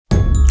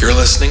You're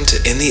listening to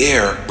In the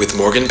Air with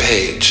Morgan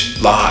Page,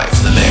 live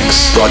in the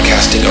mix,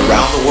 broadcasting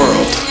around the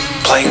world,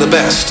 playing the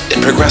best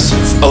in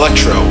progressive,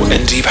 electro,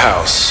 and deep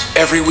house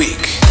every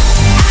week.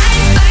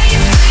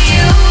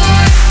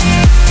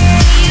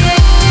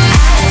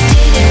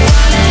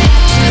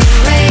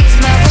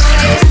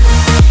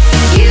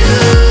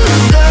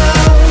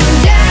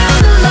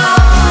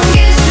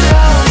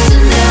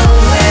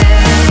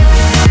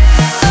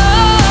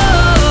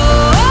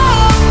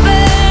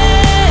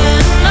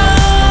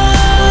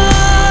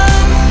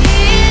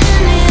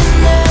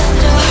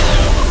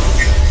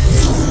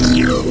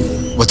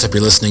 What's up?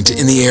 You're listening to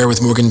In the Air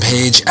with Morgan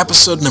Page,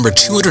 episode number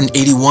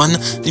 281.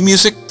 The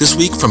music this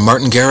week from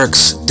Martin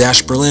Garrix,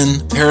 Dash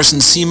Berlin, Harrison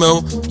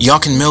Simo,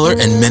 Jochen Miller,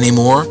 and many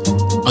more.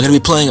 I'm going to be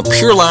playing a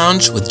Pure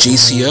Lounge with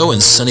JCO in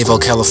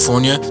Sunnyvale,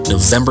 California,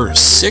 November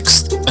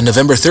 6th. On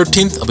November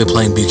 13th, I'll be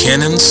playing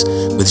Buchanan's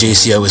with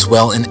JCO as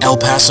well in El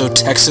Paso,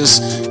 Texas.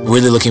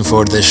 Really looking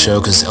forward to this show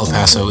because El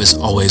Paso is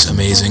always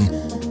amazing.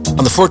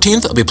 On the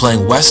 14th, I'll be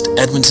playing West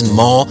Edmonton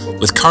Mall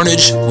with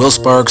Carnage, Will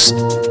Sparks,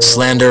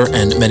 Slander,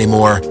 and many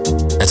more.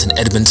 That's in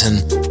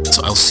Edmonton.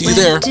 So I'll see you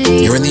there.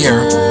 You're in the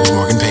Air with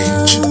Morgan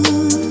Page.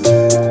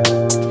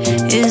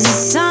 Is it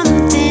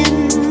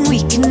something we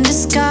can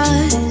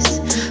discuss?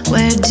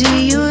 Where do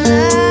you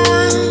love?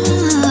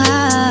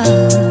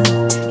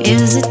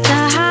 Is it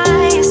the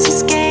highest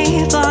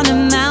escape on a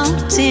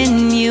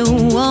mountain you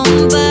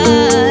won't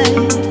budge?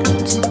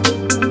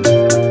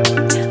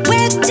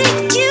 Where do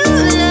you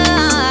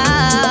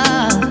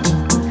love?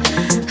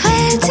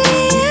 Where do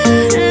you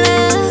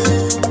love?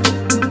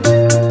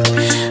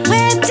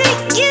 Where do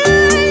you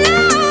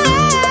love?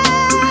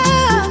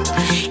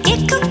 It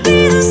could be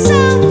the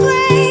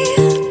subway.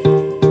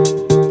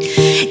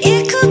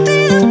 It could be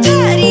the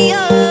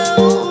patio.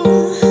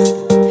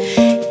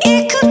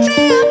 It could be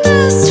your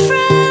best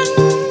friend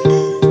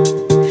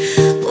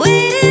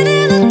waiting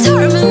in the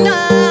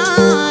terminal.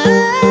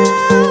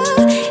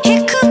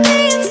 It could be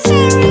in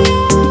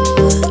stereo.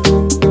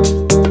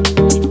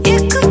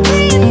 It could be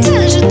in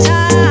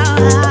digital.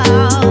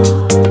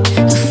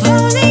 If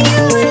only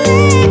you would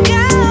let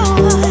go.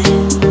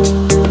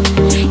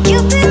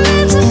 You've been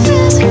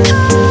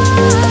metaphysical.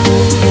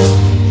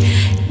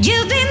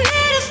 You've been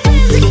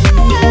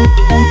metaphysical.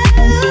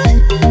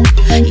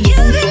 You've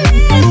been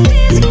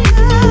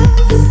metaphysical.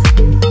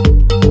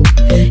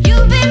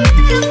 You've been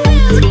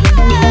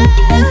metaphysical.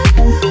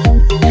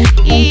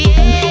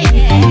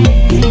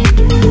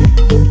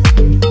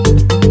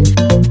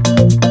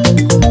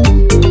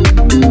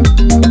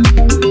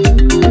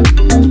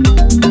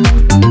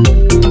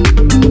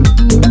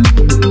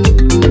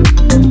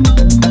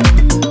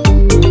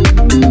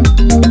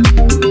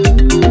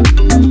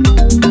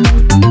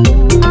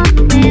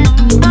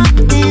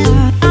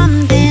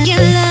 I'm there. You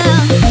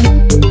love.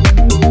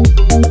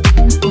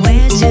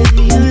 Where do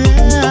you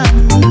love?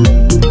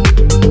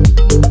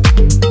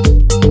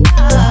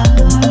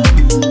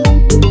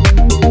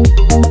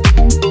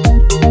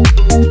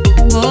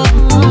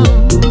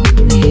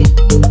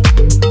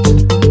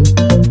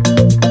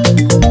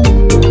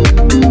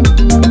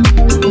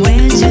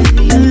 Where do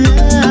you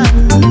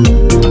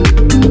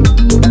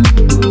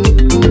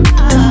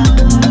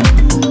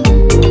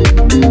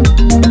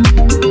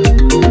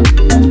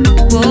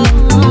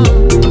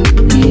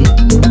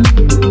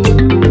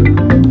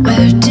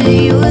Where do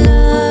you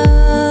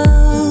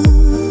love?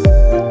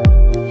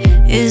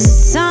 Is it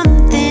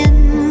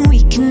something we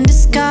can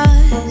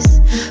discuss?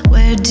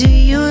 Where do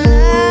you love?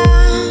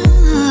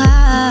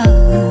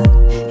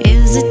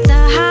 Is it the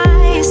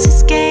highest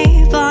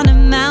escape on a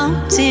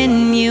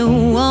mountain you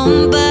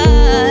won't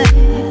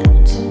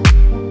budge?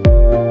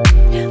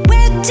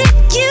 Where do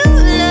you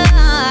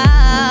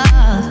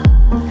love?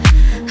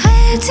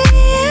 Where do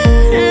you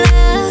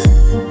love?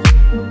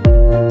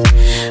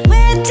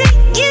 Where do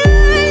you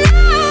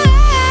love?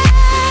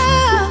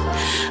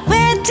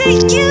 Where do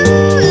you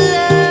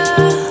love?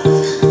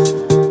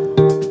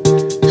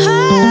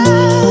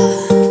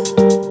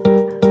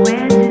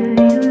 Where do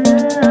you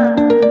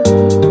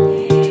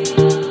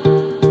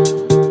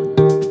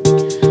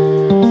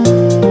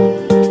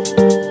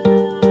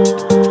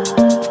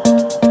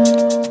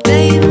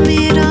Blame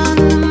it on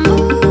the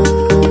moon.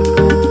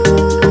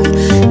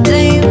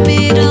 Blame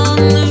it on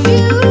the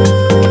view.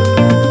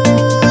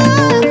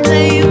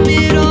 Blame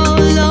it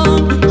all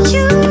on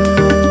you.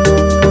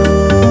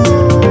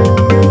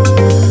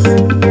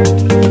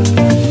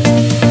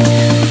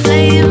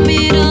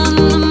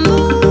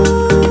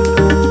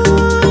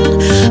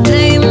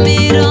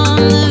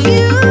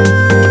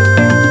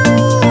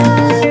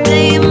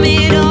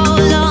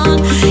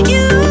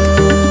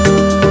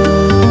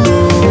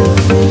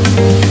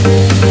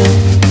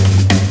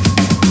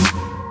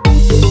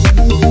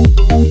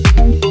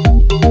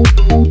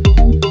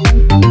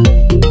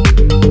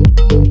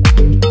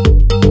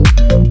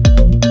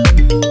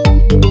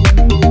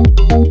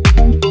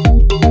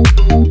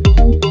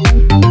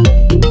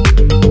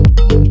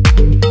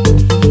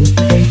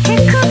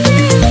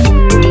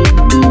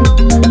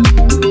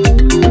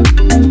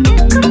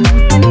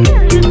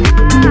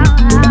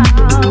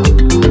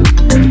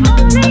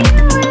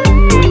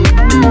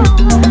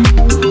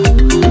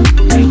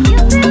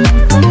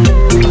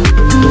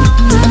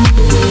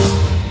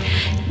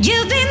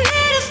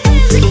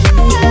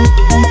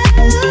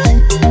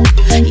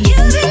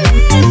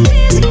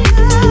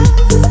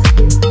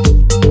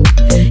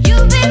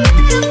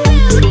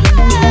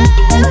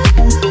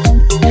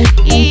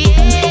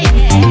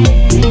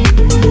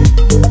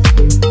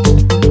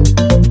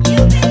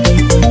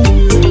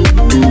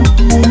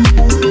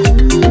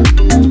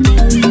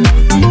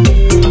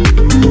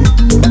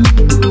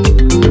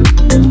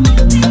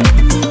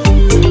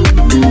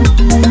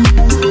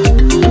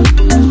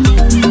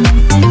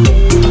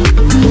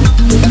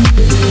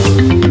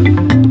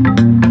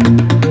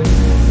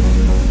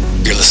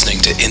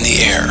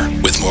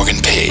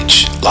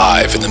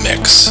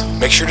 this,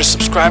 make sure to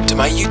subscribe to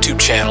my YouTube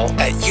channel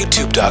at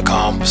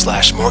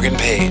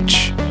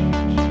youtube.com/MorganPage.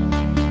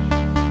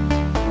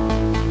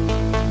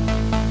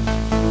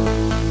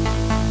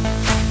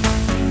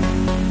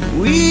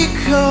 We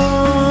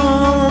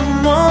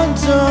come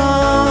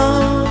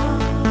undone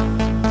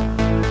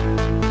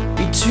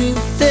between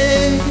the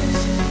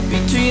days,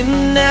 between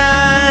the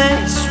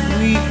nights.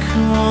 We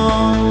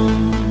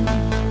come.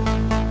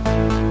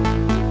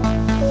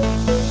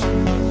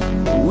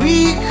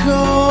 We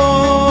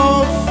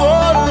call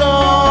for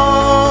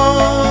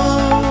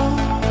love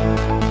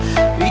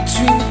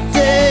between the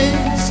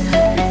days,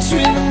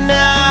 between the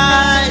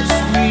nights.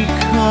 We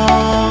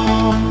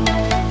come.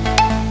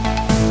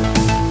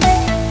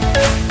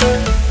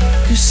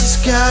 'Cause it's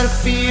gotta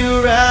feel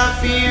right,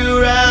 feel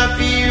right,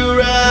 feel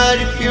right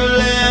if you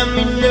let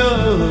me know.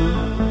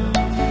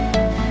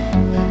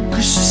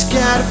 'Cause it's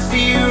gotta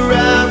feel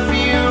right,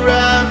 feel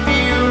right,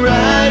 feel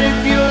right if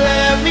you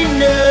let me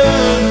know.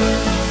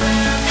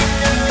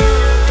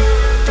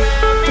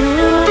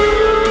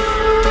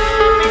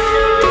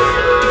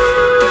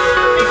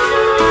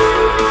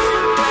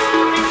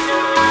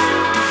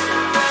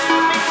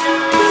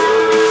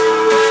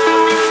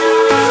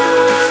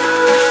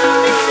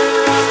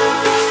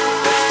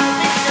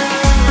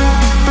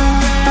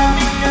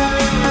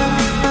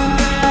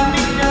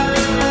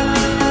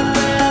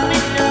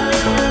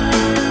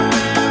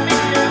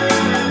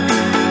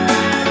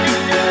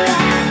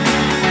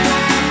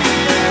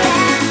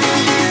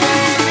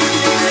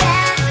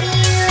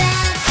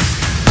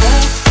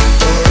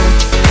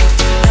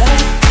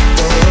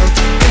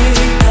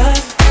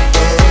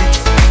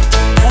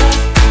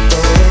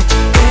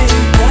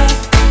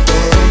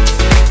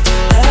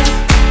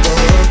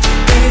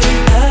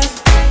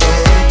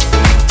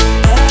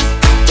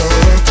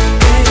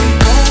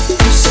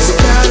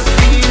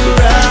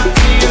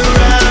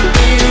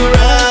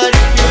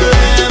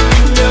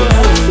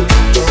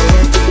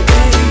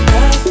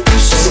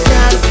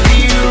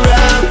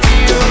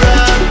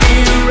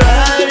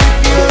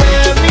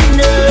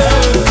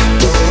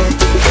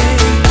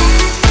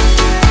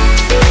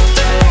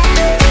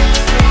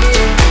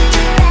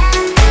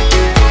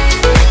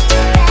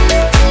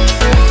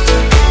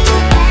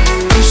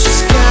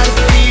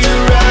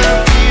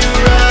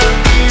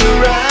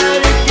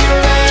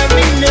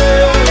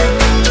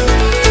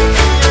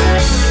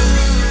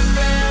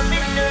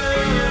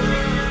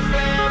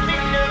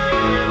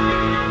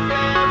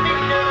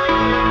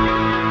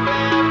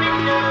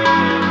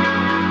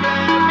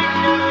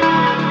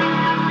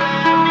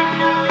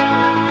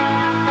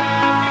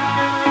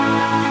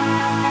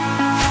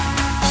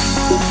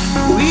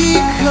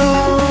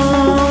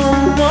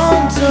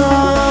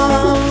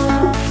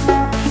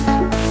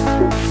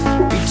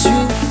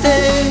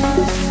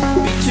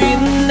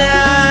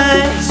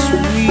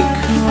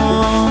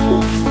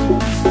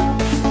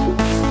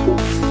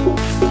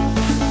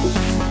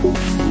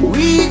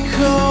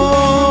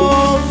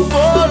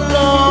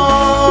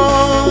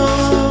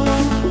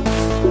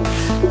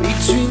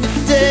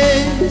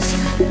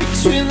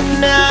 Between the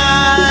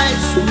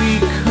nights we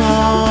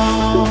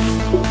come.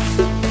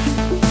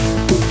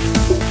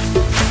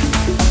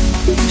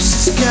 This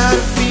has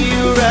gotta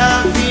feel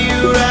right,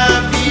 feel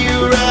right,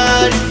 feel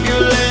right if you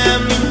let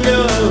me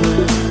know.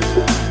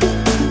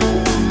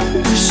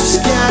 This has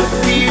gotta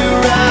feel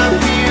right,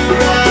 feel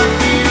right,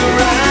 feel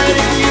right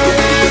if you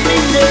let me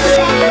know.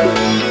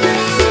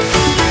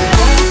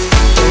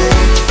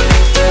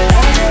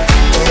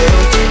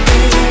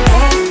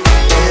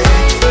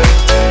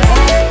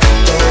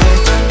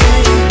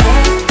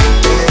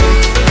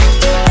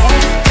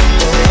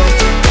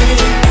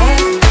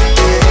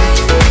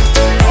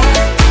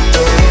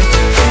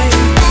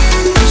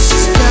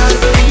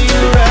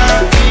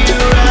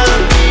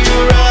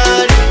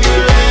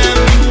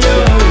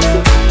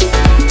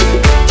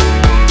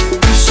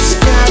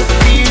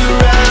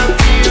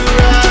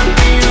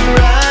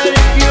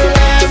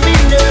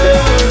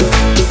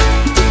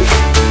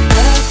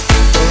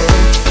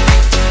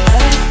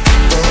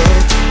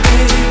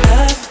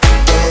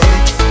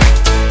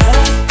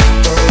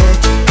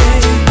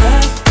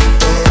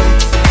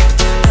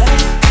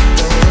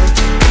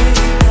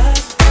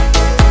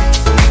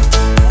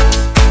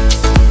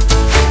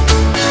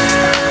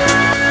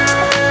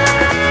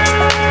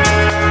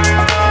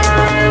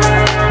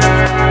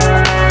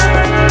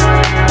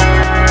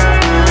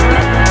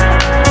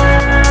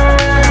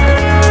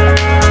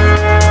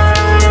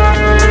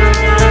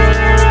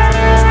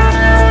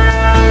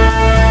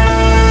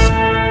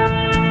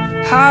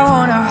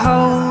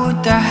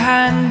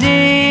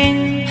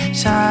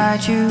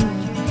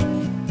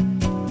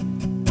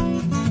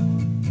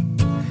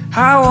 I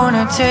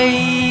wanna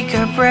take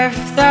a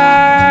breath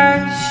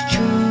that's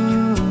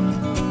true.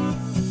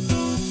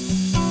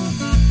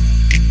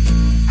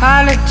 I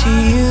look to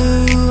you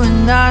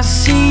and I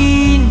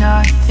see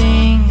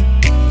nothing.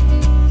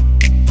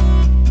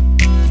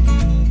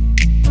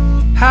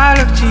 I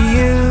look to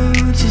you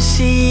to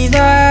see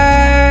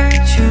the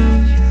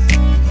truth.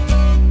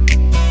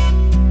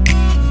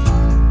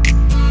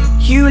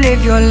 You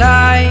live your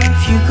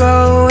life, you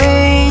go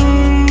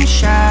in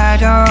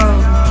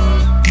shadow.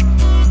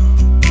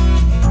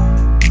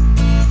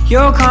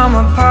 You'll come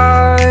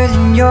apart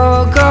and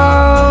you'll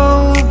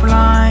go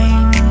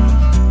blind.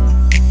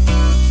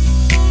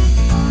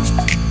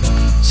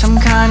 Some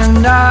kind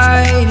of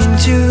night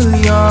into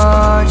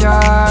your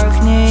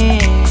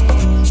darkness.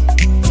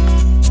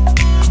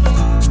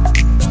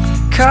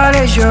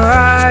 Colors your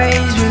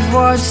eyes with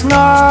what's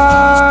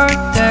not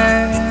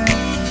there.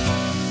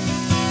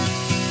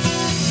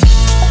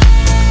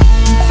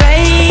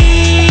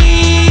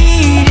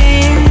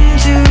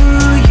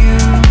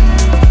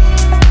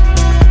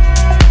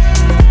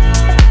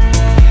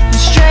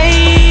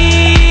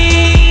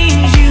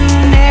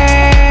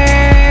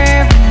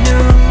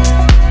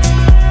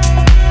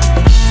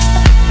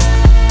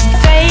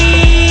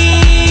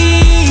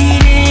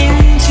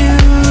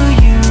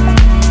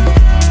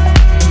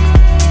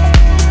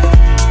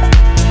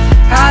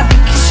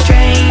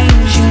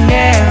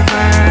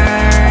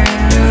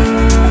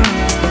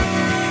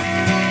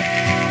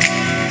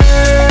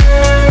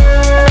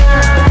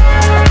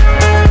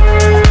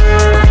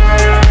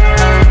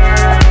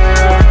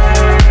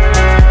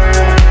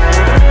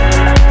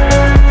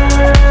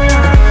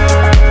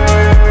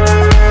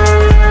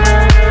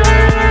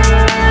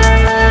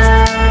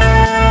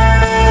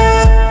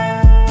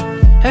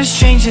 A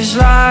stranger's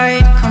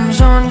light comes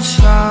on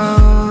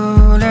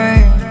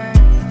slowly.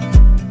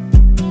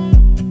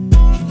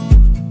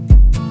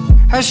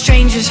 A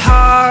stranger's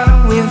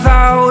heart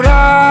without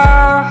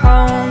a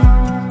home.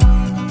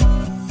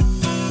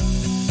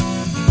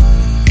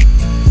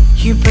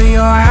 You put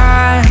your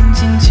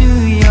hands into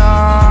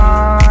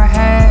your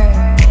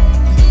hair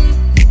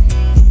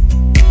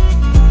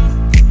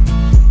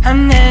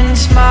and then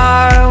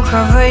smile,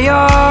 cover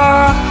your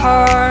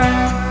heart.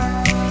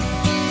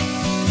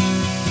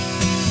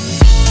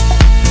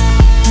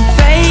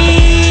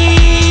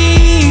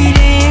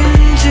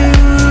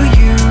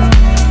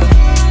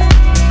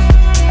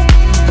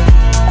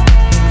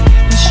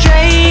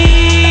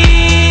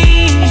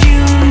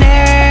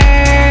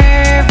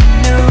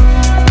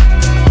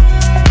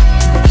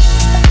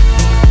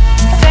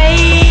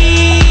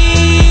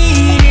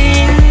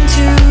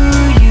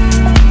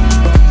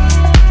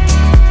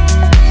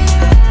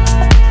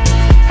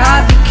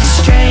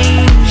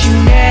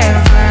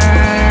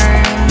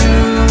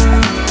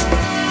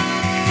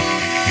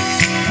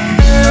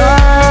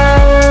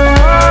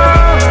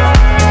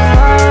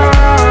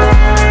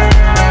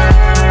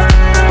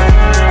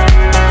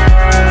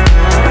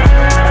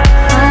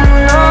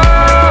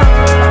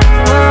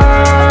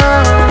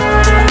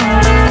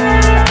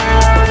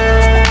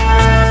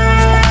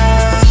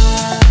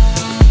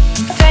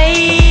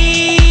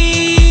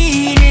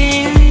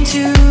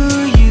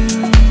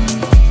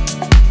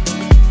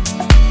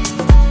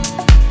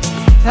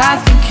 I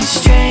think it's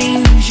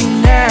strange you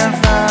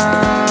never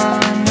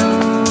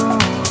knew.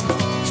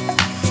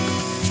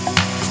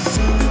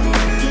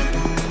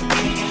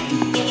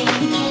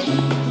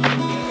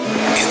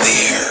 In the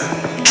Air,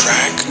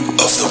 track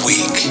of the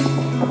week.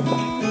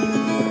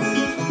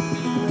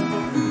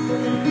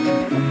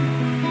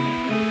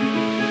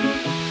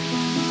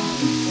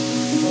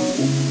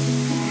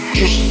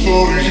 Just the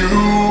thought of you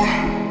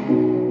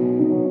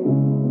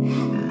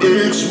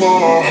makes my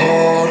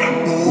heart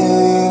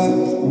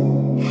move.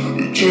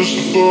 Just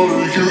the thought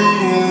of you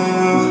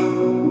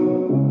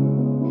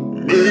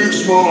makes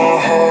my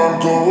heart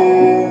go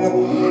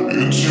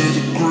into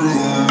the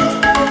groove.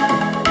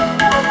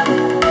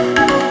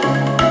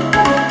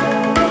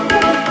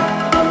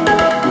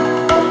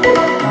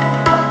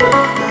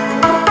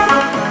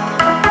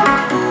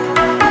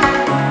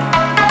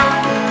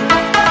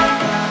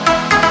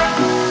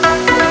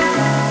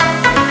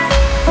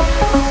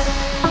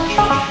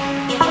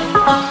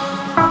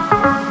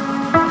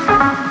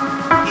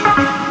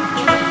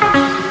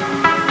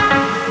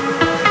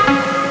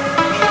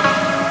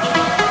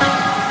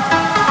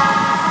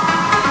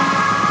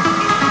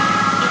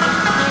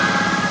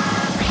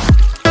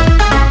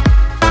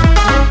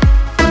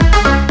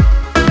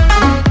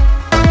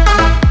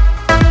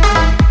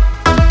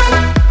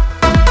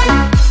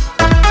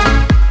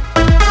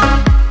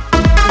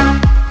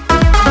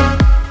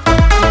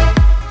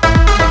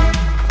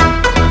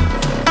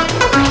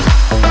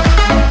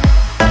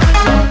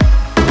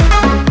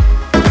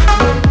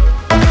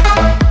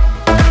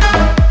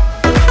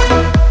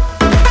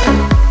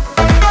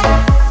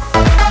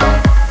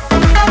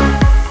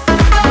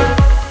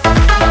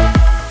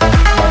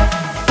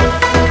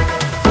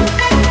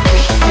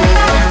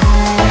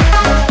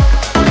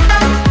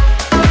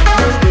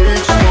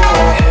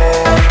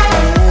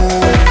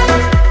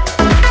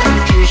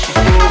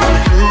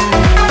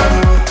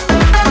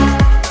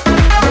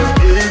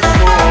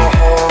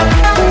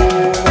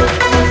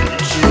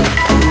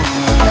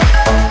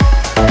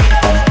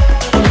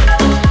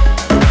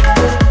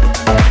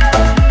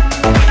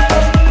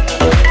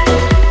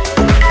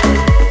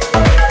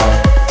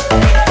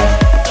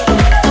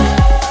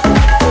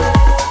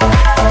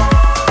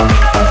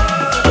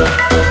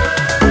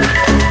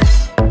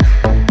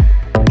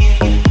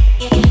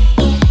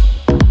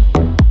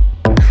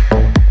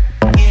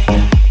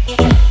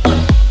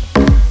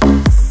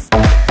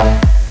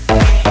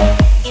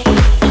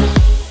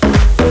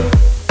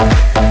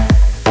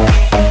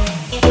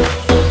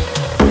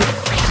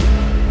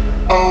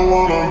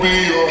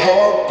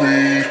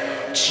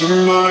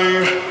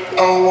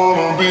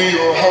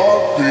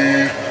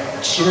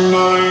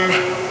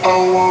 I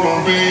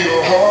wanna be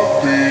your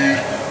heartbeat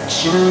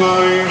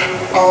tonight.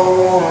 I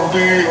wanna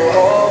be your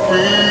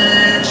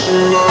heartbeat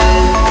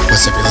tonight.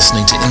 What's up? You're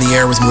listening to In the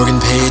Air with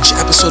Morgan Page,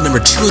 episode number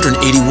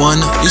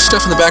 281. New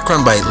stuff in the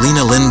background by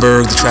Lena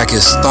Lindberg. The track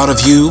is Thought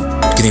of You,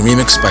 getting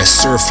remixed by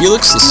Sir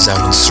Felix. This is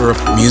out on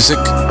Syrup Music.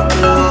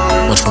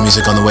 Much more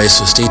music on the way,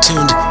 so stay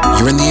tuned.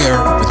 You're in the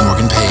air with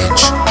Morgan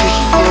Page.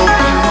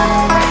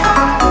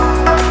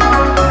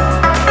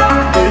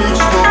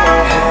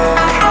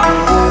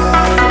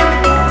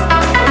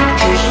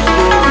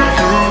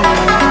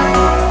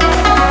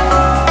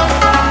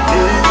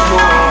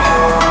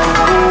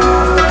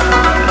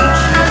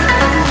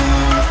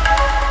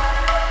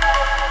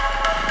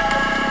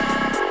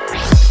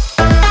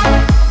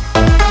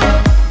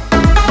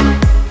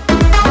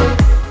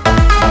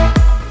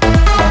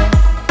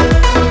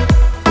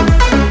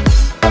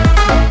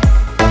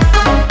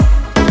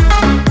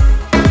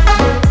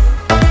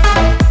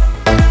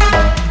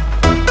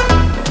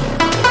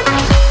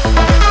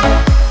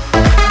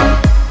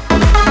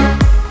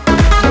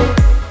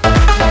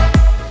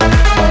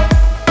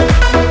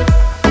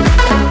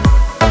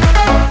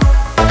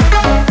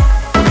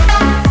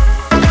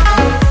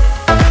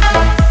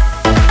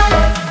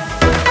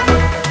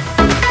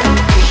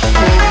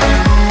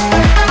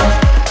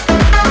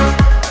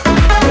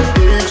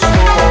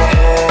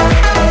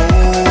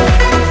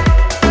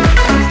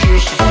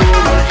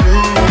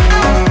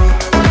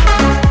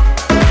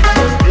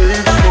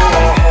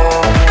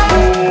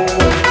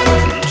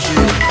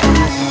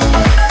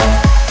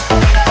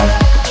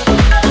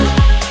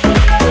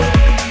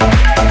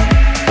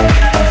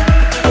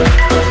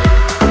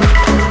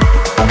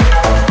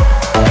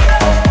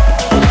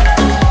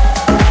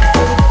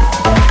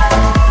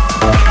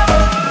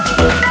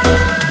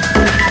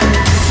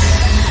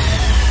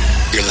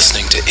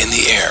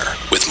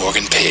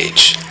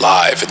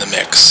 Live in the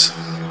mix.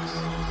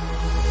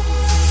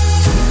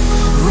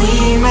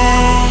 We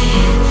may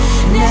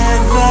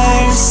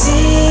never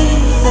see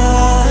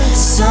the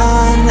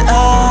sun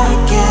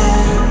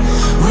again.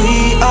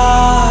 We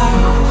are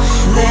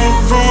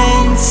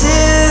living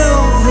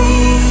till we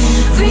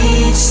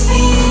reach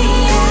the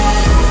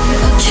end.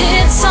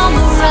 Kids on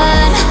the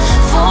run,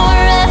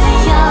 forever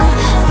young,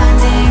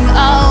 finding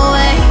our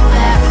way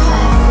back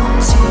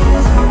home to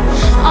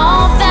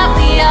all that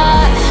we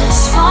are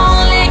is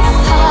falling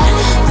apart.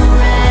 The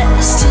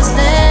rest is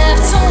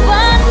left to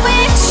what we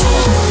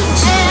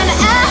choose. And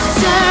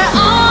after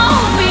all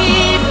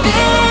we've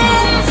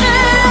been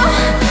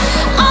through,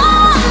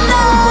 all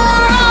of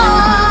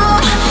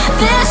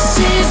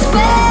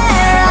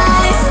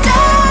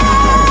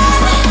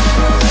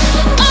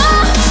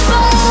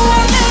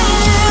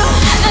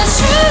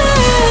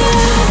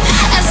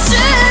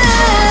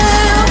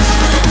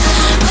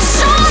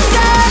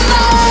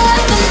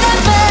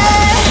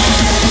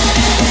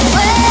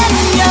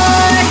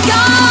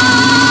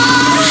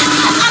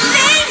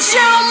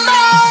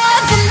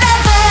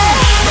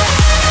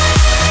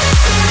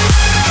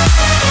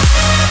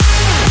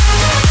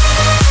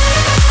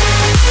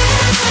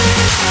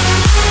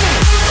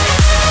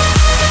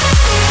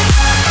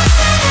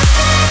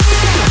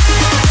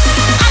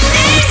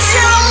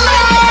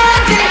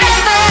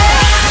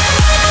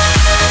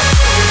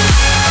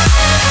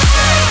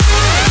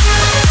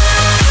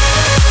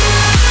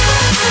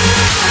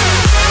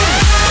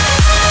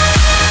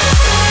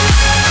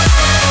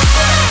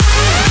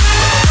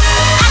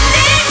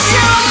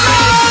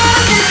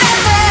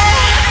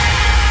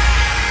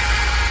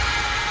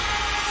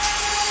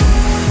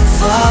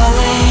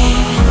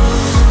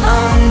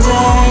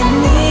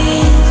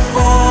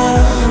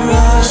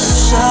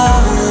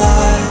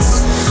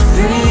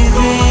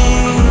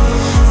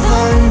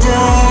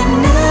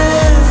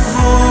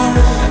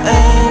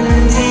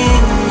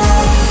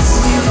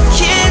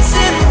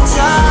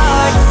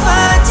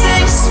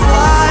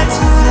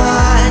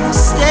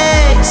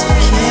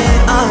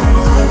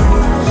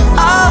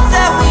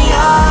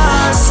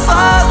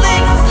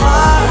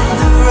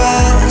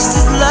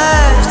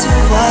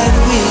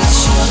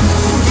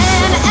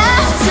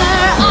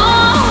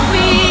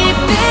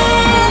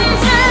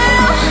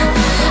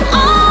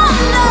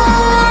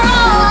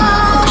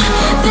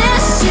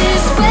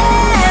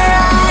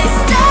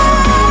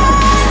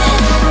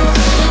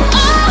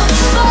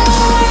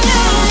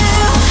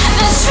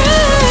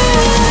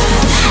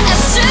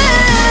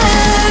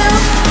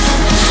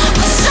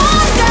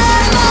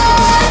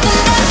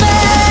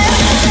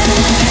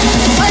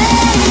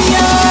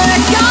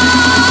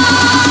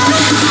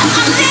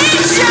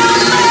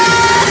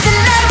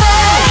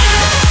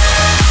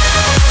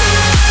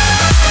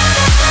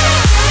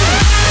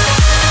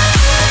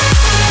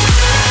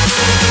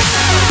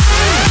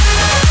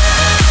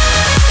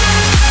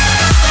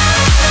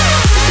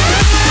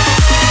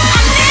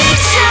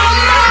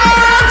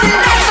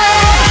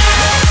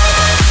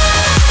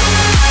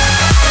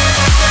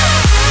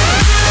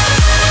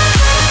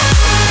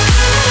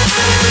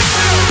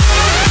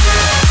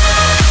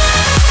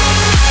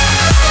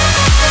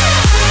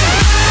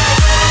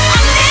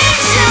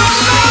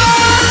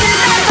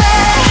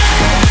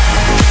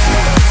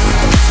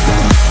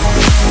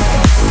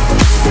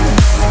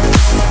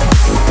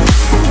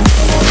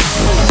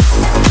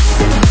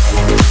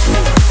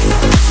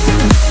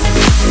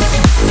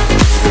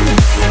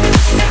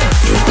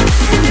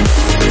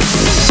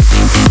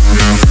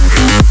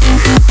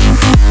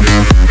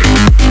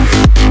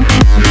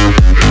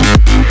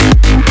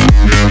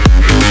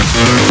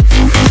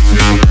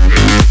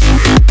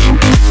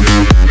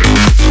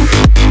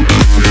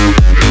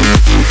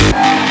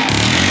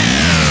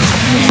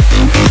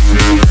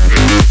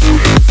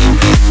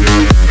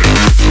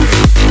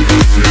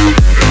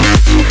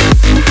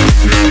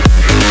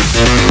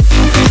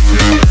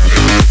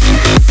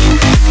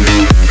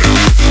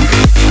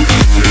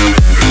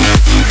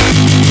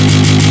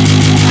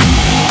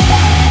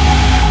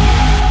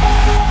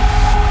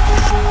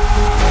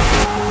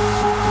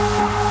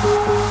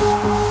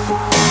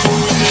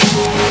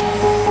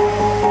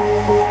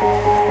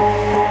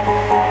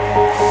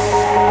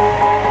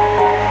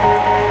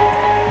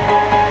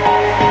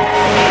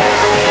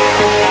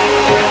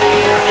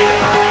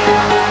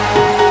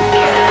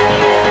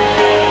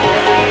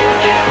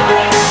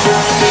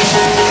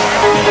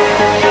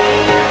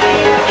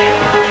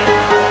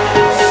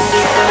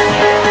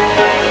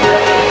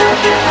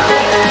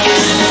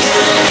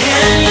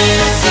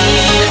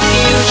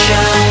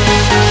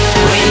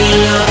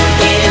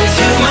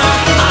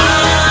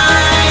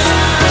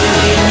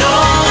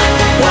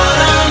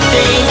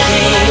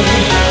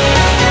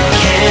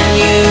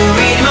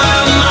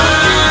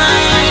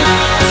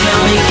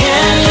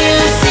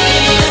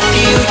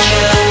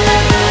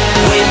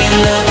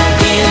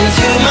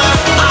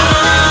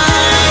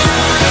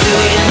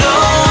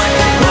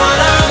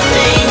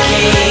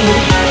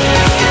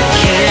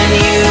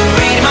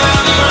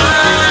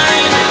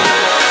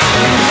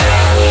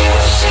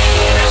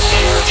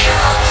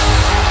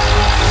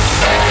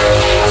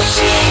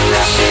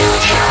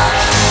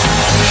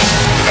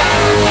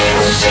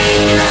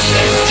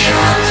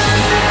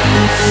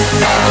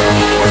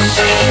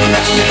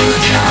Can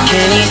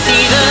you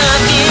see the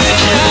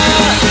future?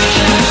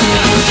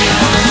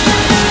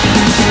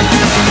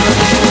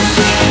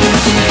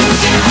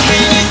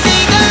 Can you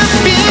see the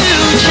future? Can you see the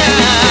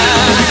future?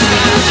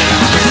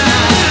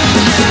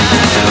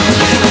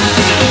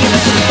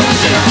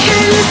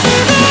 Can you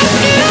see the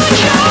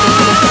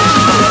future?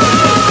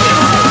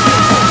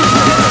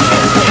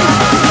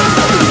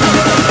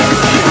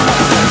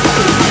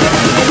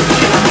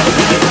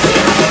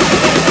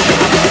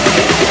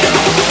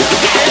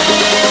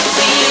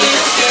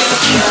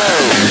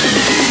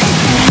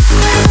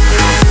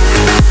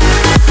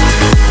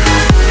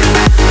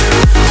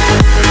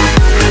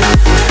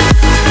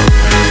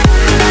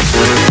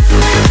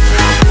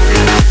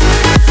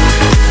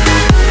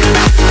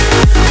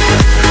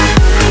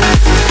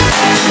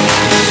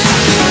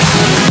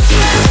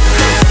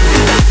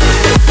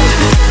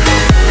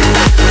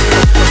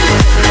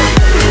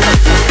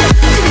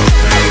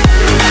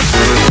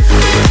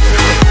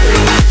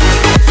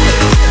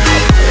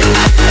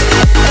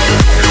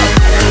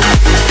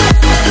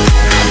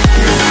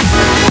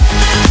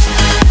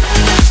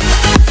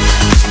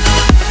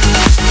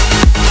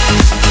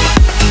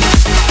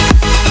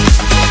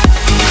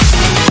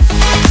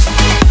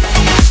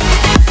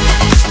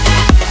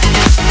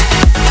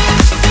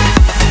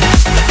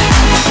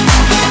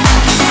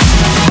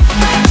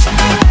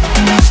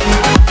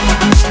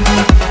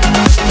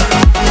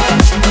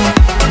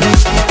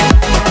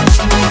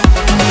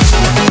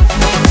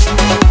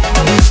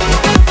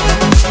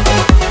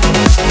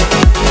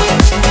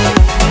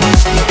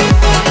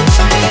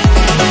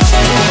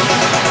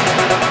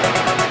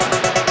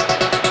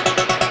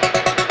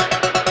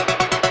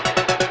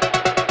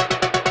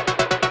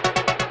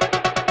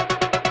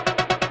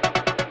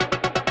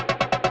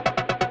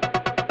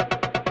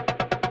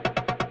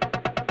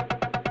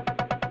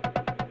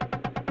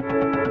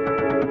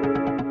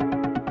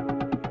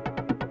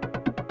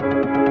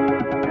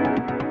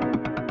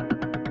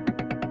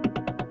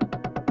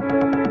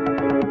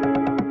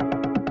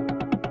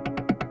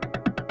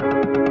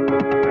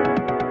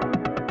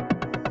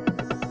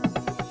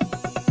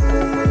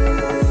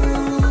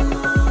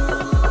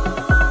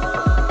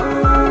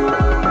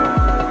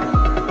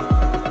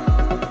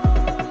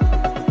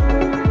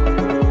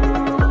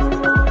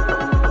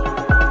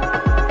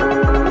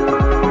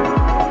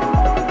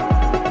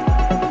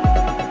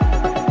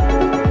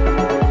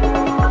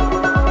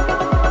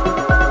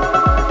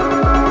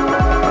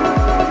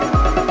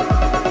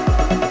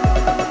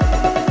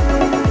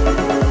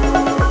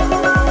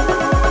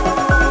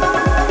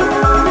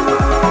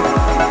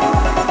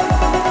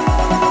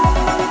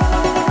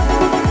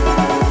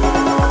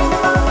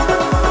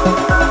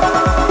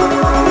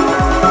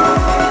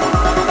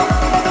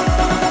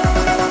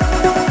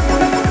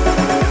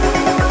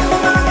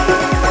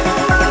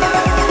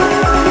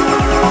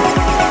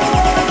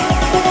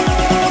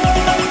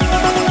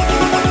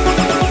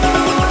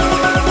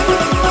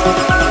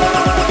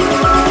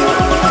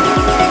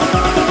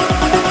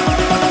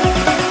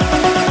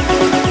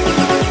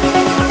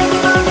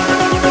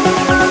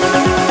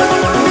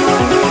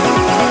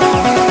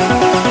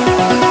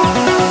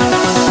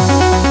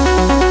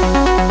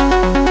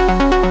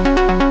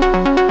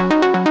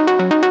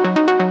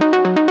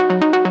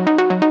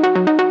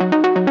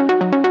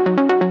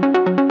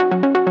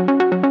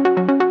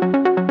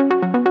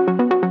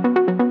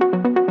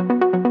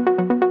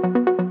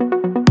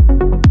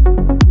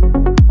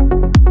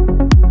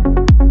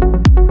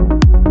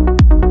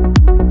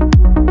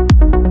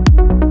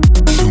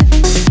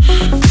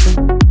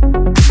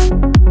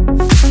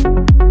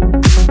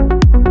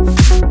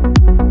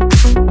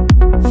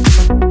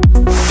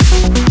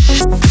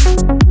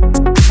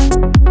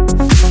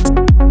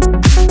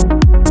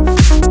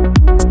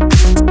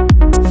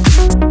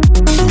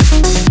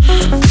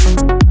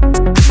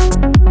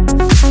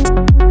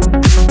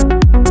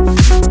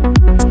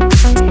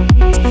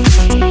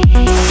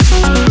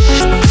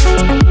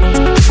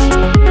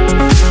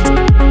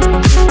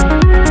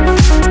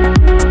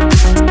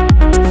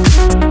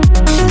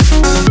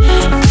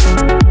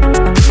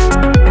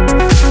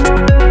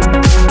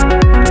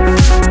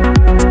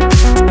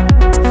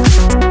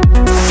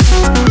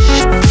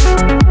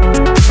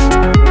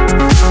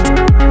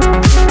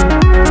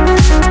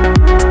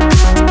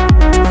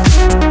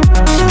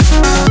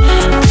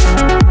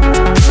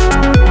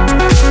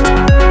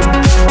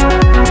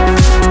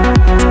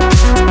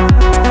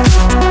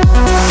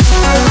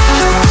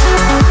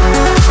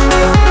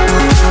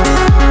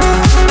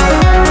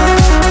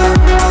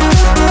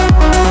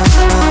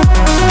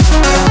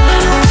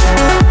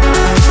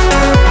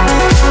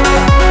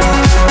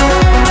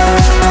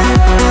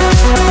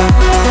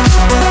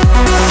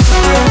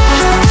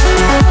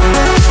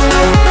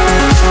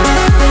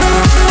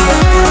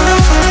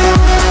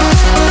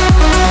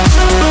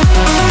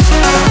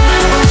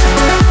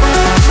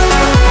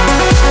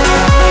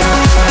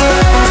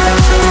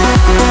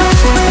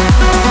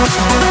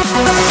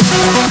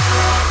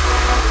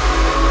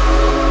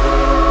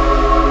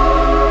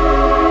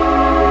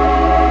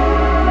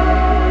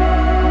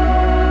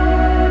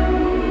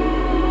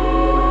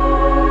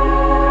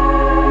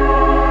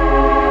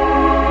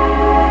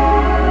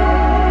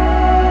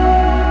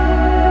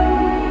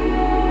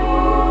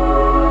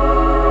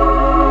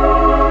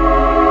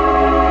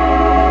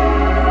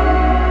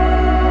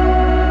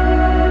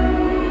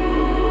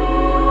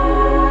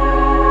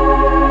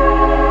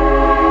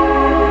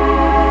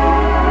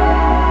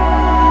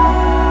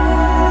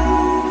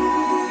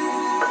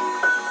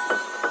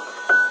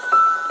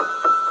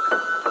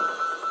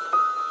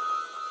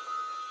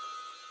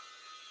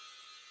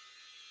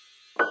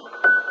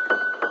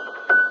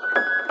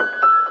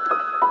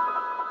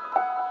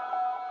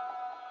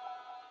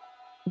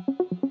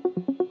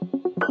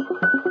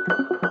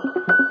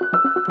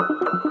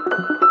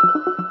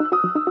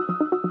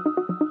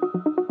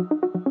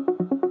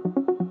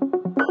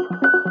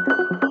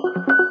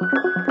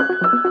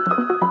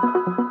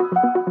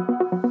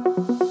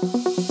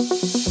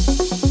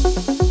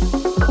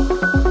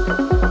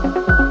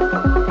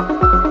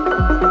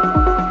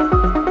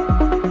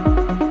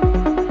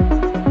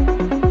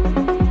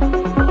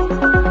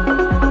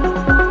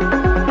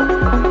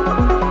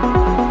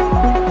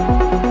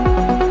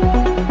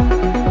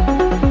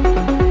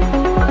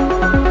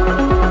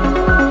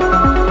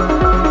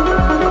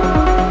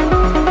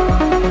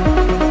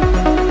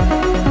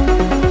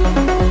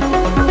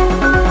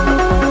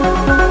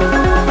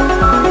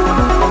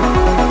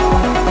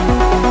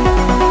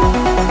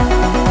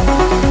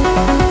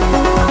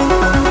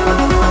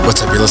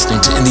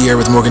 Air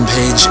with Morgan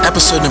Page,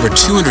 episode number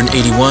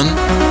 281.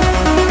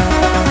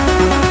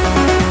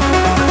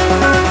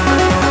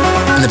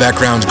 In the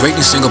background, great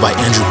new single by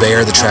Andrew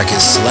Bayer. The track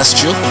is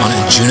Celestial on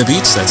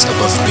Anjunabeats. That's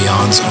Above and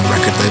Beyond's own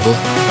record label.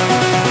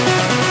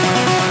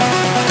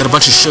 Got a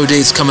bunch of show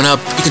dates coming up.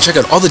 You can check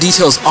out all the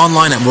details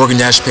online at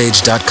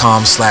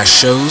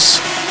morgan-page.com/shows.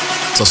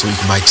 It's also where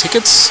you can buy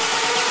tickets.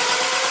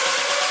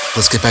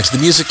 Let's get back to the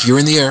music. You're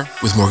in the air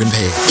with Morgan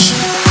Page.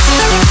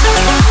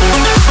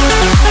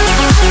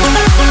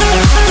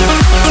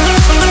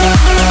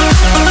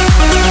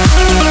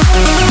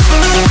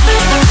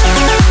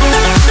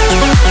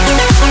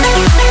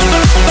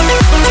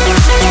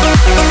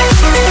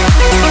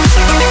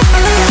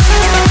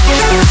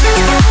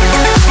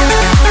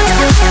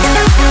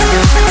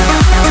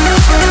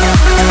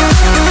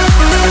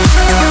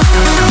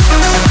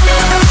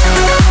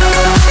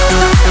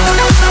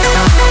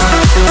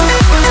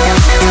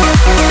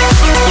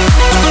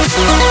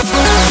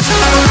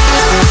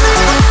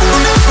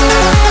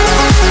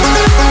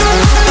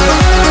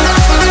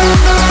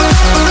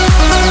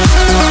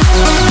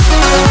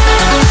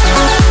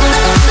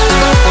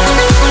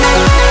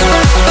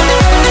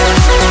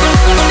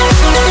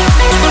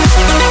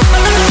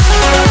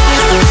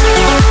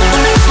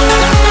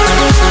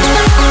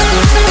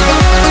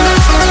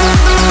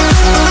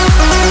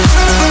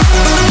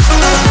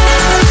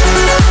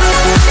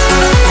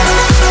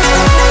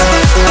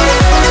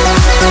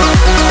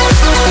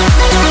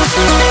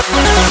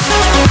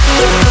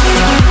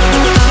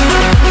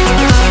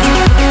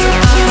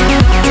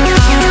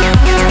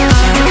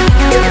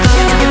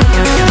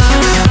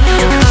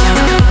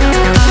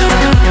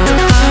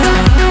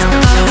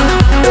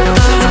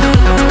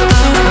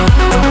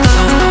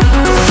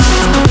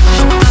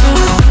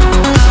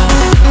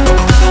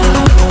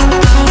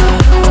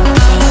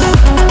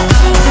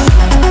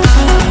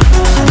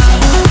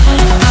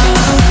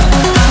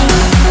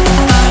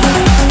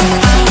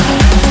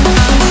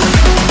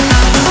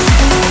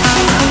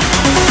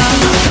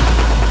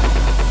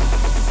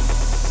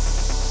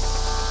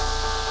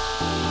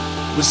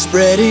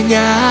 Spreading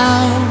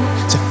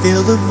out to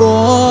fill the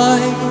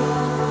void.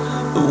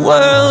 The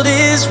world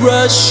is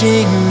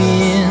rushing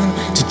in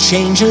to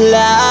change a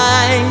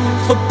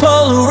life. A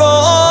Polaroid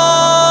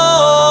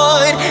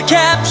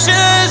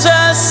captures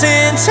us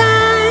in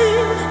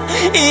time,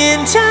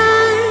 in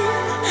time,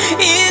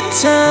 in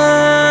time.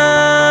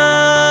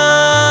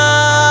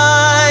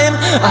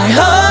 I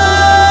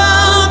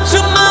hope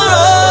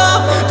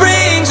tomorrow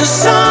brings a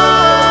symphony.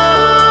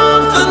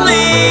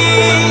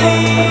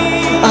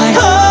 I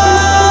hope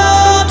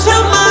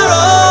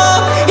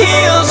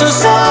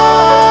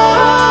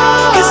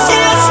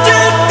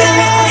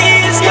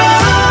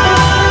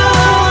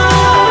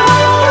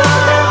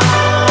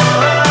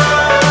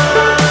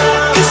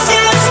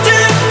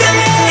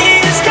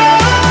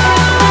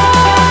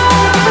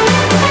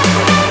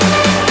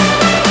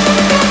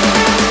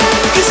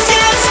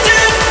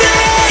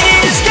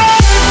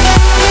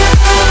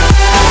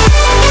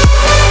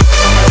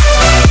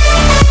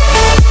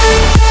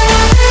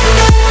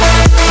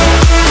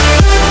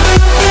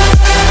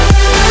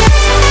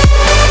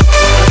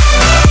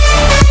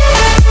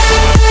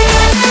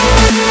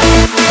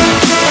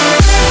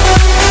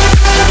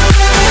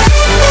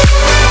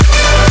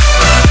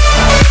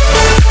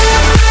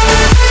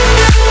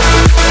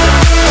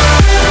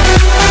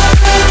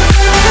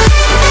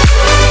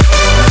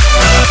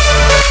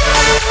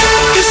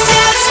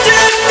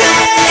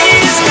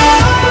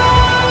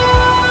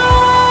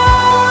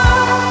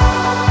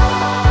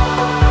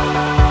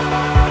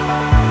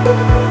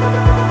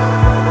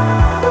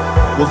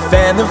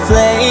fan the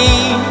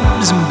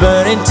flames and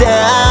burn it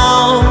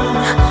down.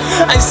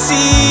 I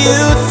see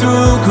you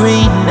through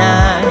green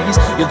eyes.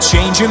 You'll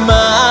change your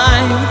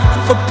mind.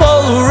 For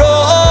Polaroid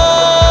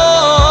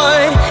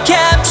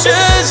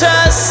captures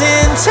us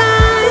in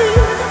time,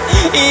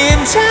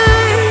 in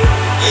time,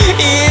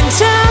 in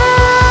time.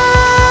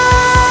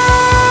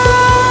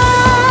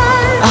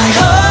 I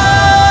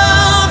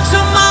hope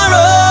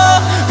tomorrow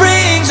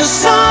brings a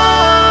symphony.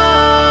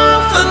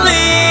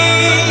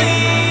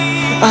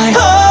 I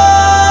hope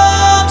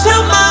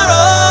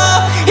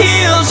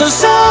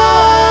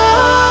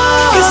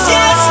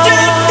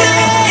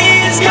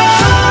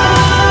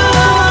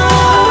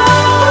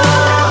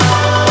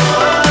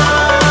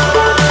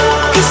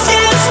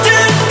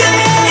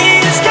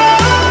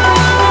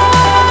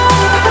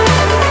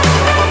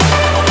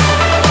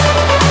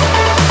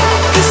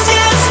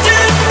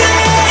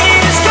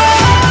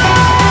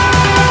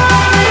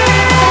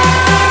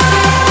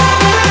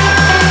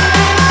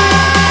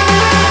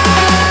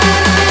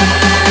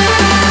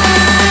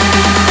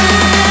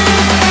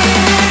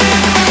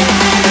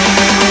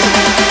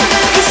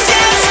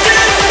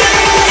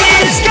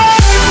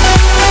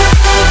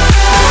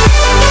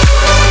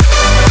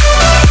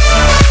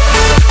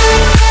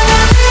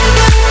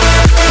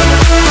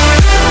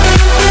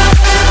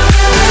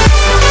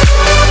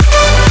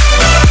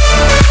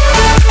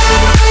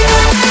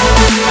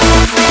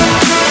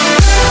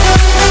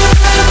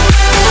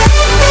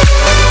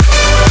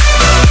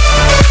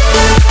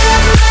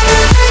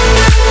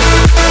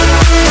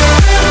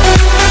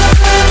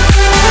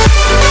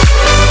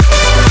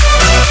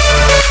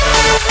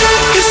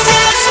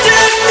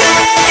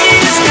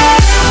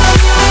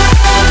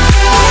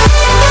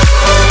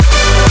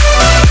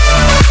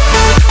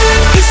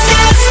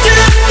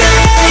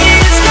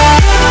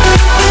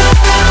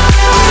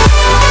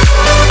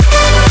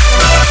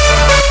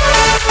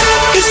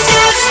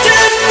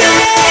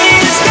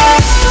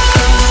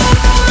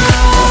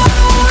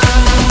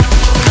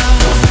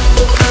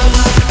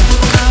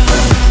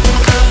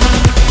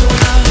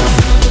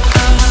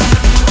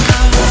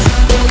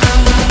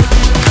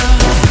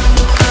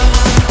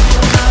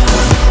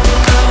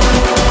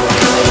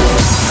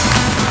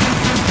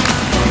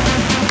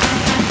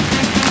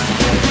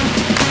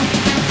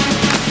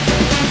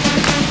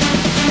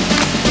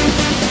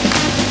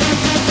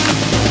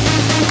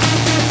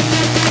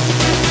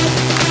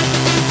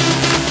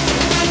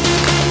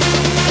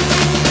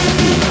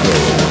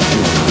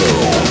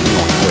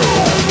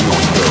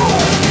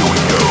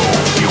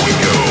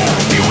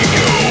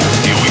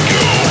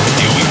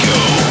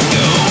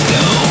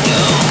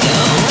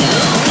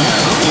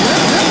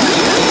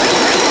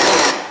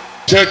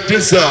Check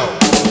this out.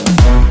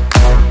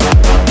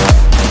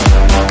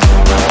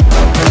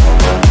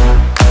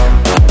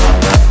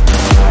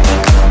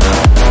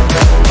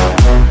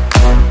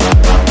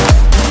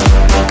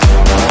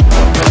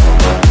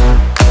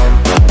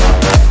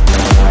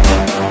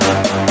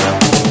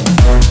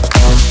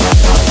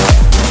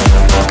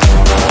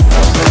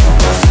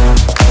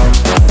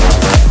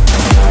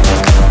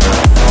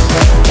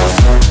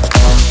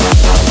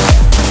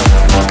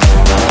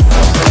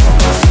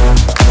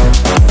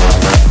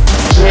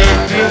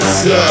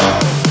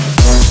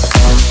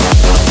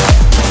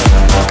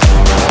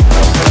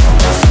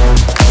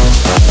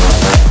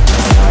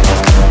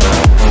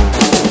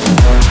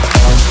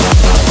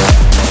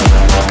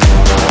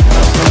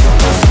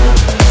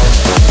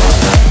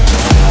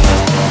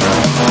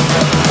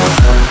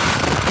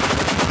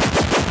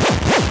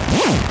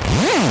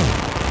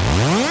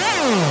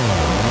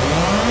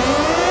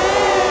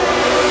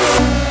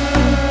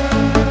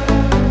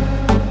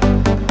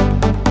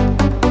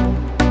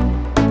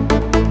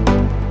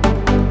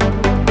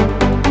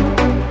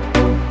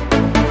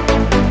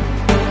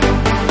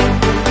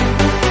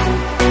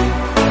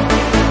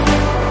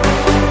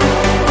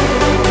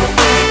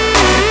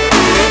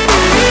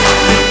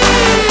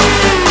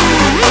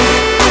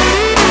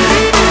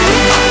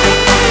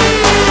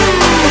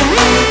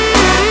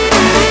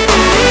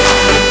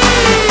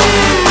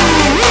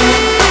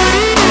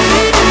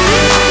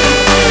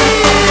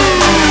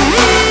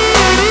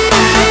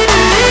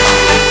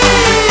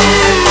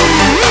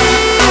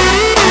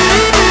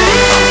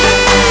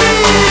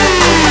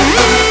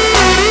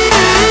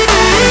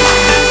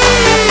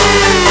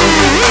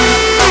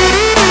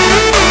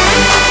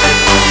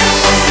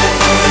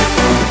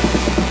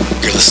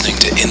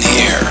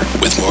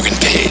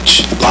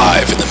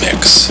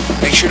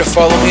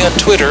 Follow me on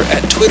Twitter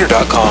at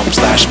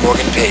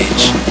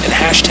twitter.com/MorganPage and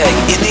hashtag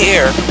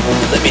 #InTheAir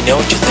and let me know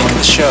what you think of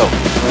the show.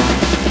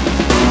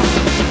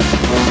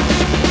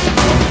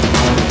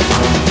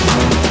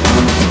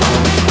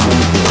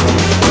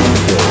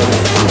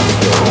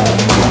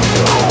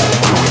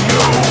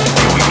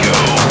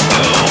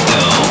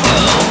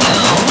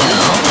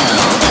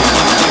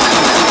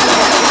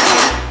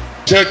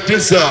 Check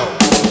this out.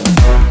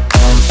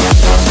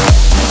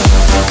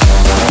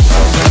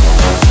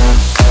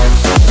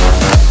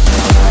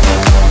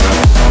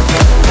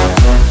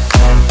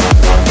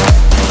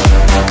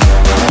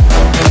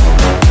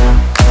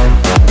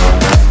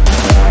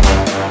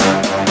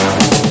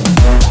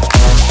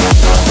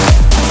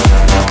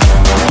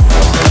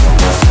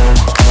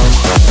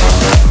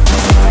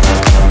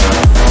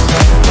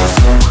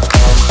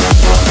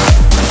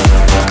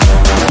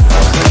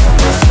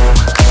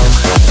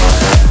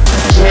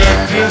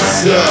 Check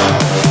this out.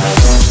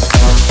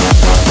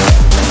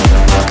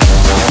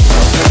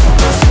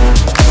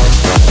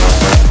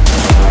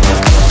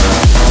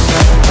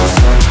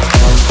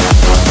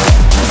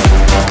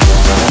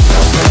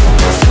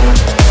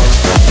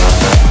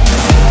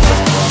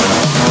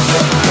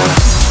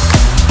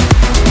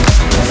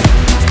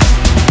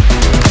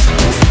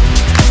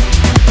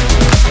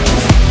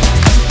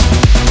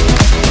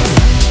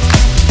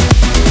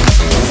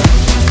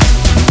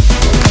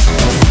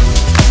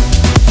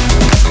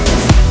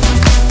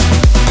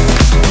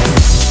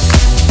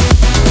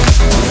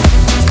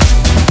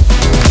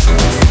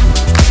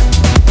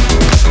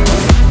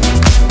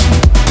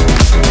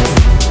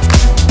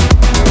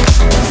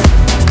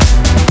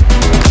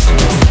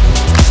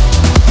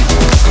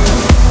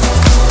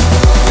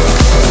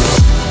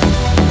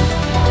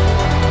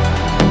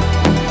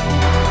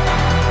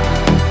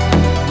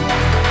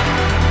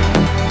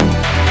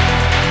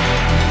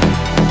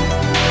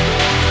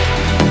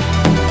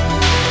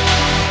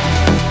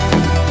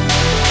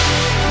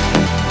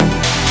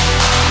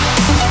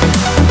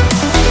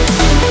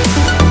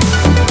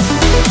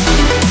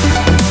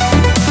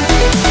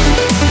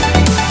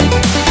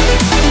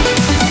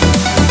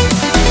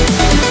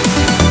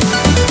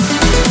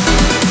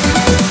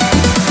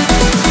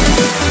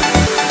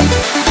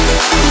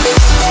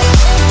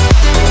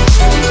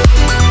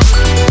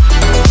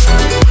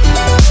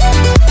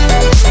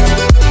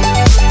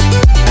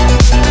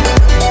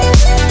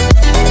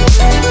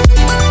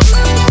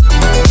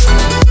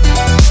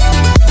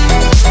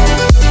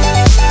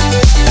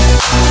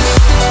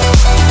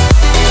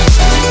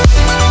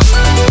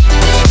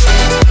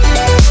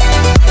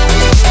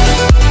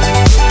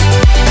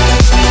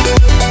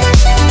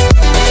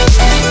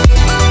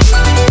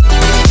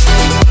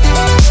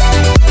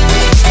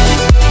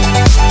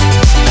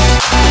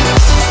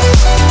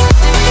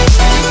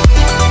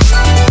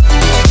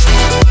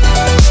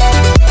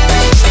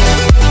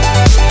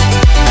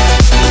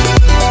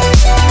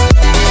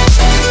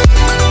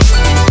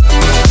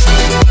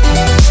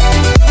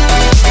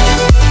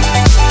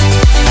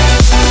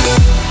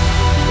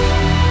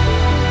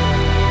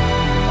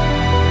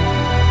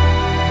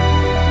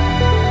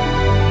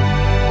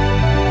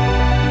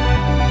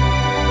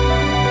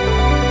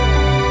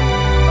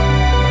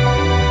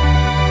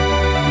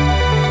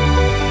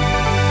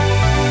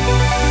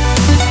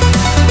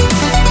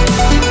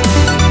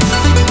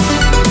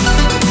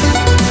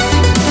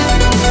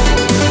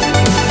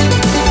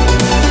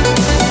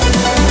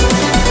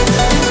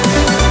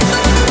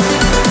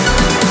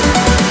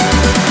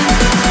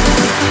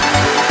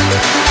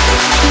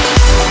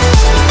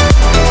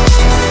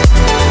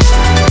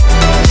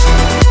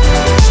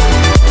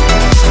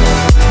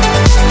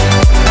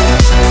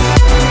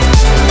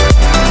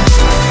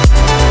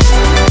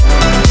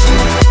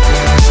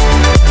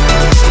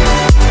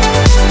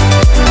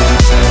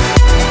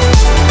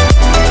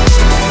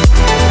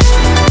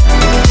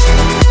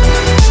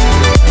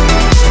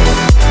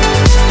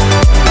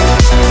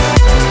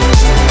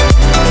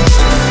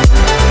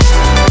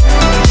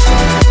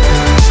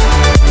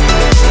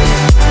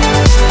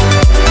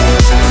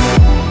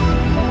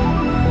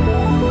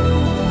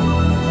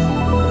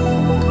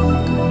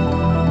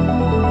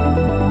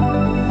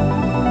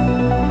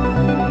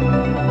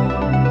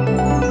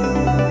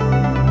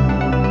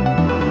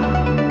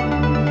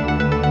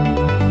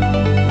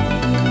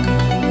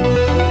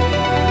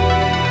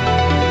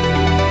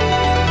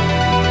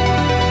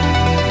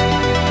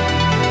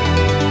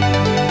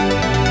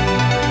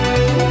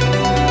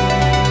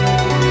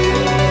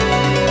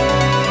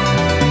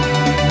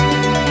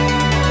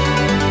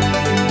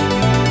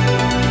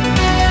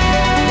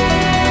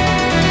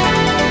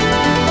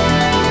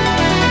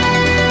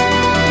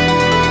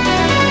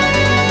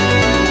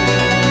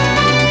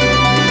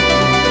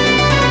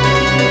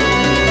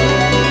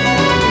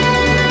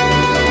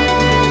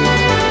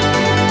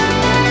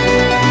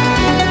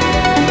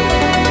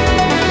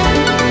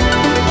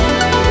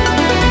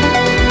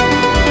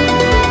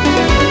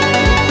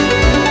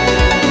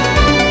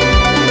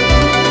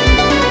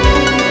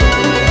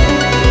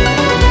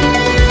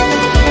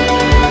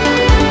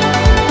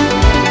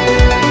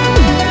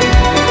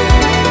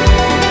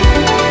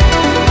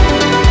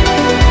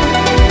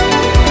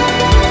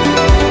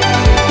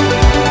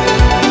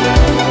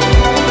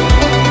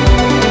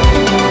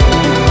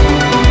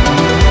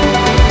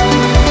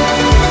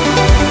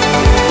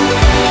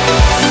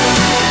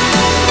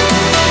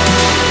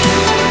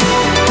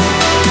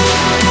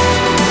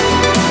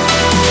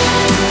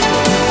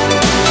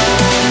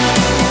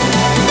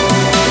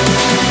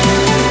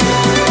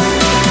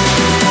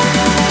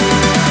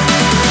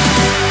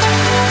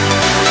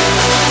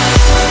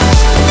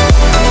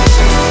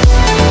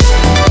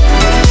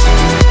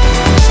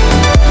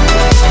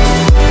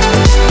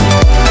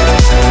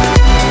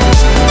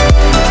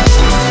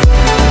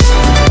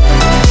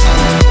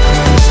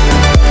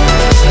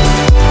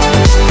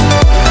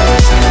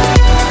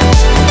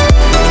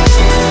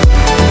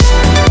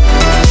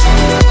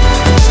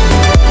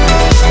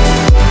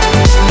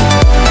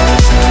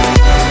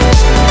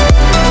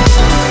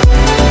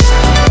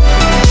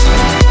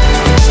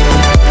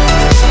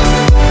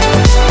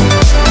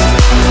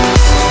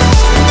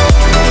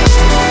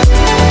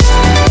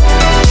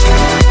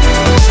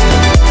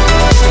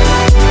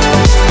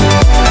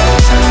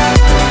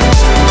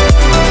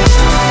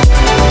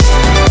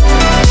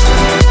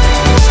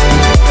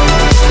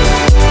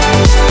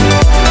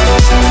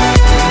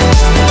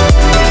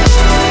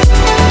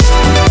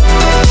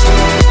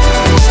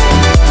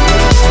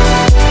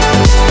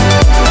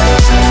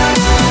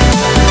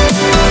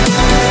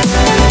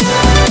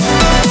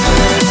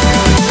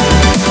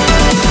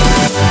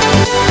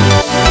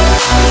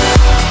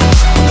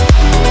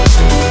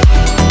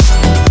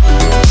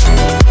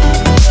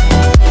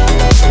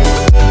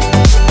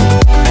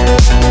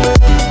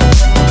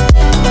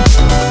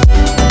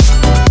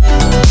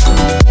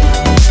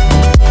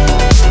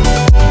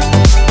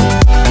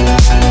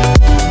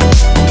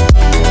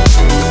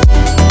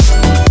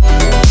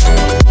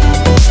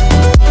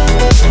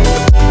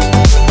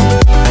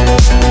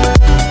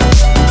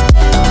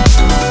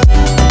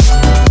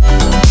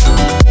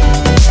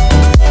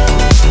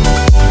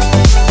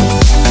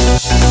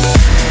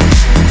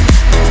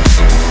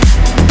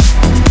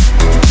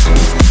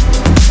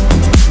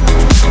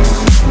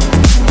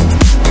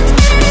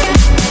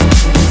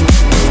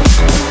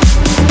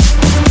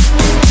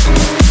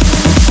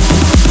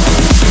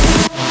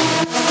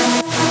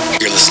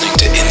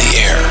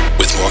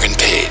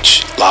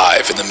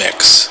 live in the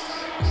mix.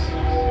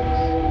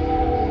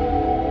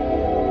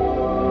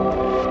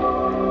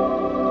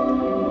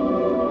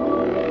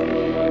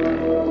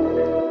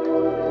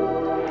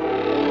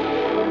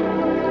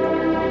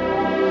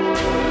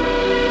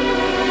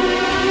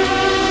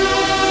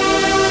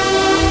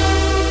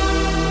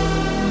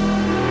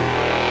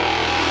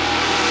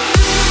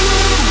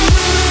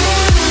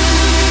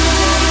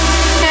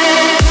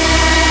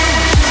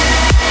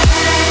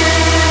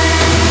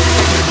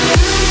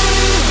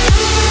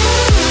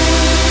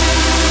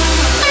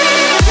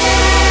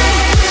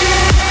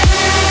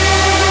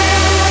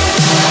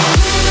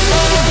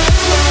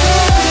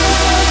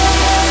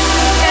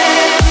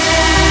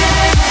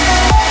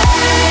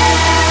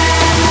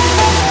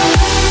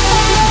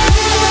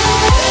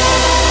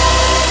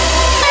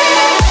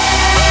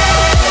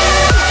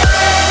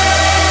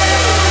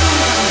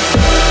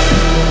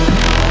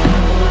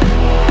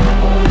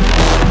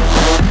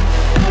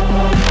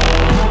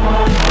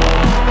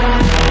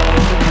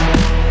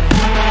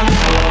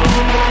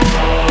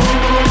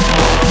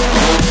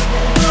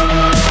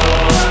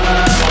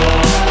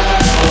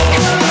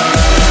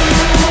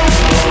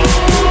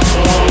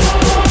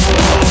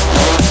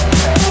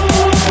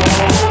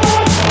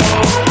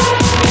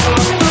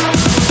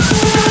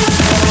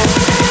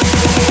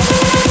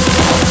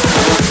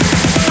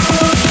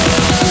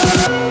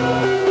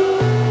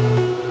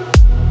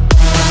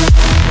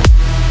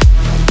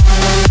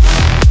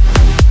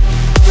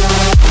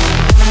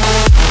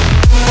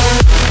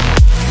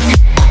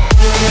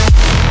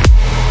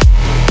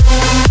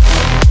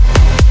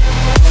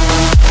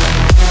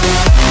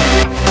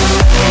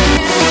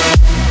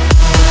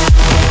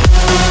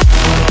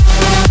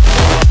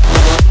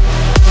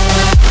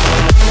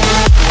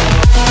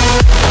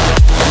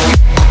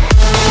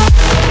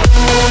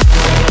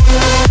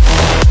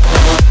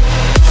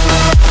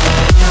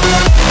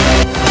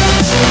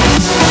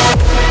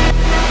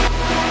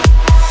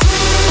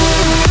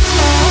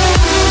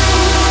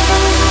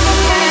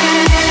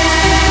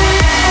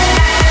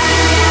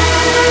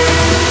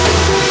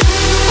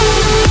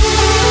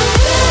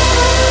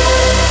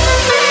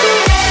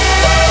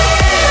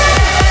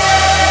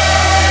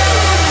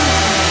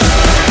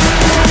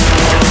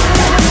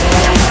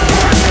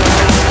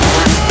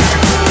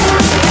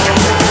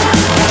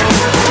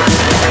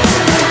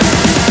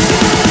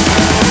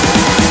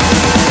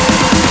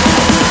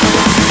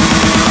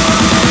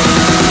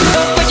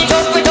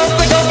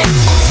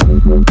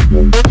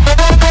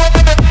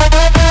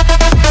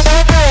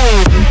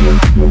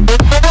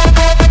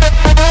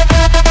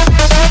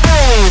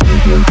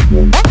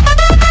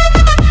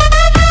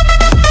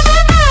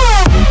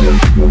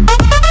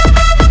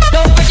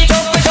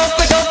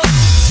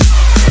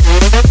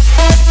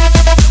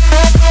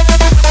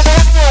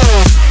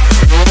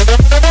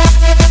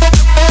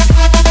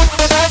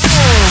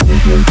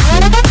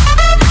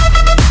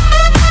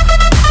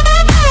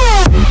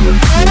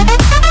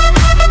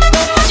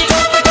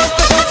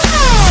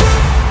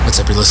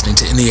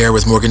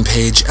 With Morgan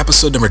Page,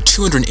 episode number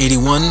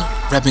 281.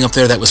 Wrapping up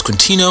there, that was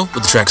Quintino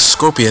with the track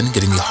Scorpion,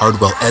 getting the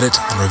Hardwell edit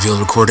on Revealed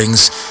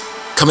Recordings.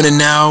 Coming in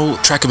now,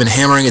 track I've been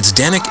hammering, it's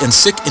Danik and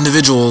Sick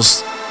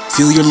Individuals,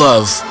 Feel Your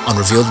Love on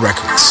Revealed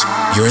Records.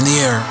 You're in the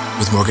air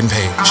with Morgan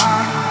Page.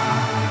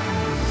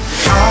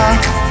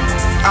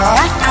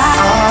 I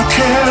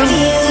can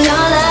feel your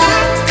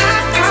love.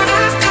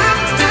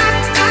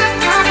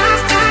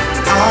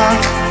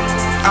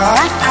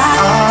 I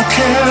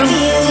can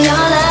feel your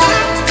love.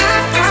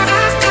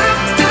 I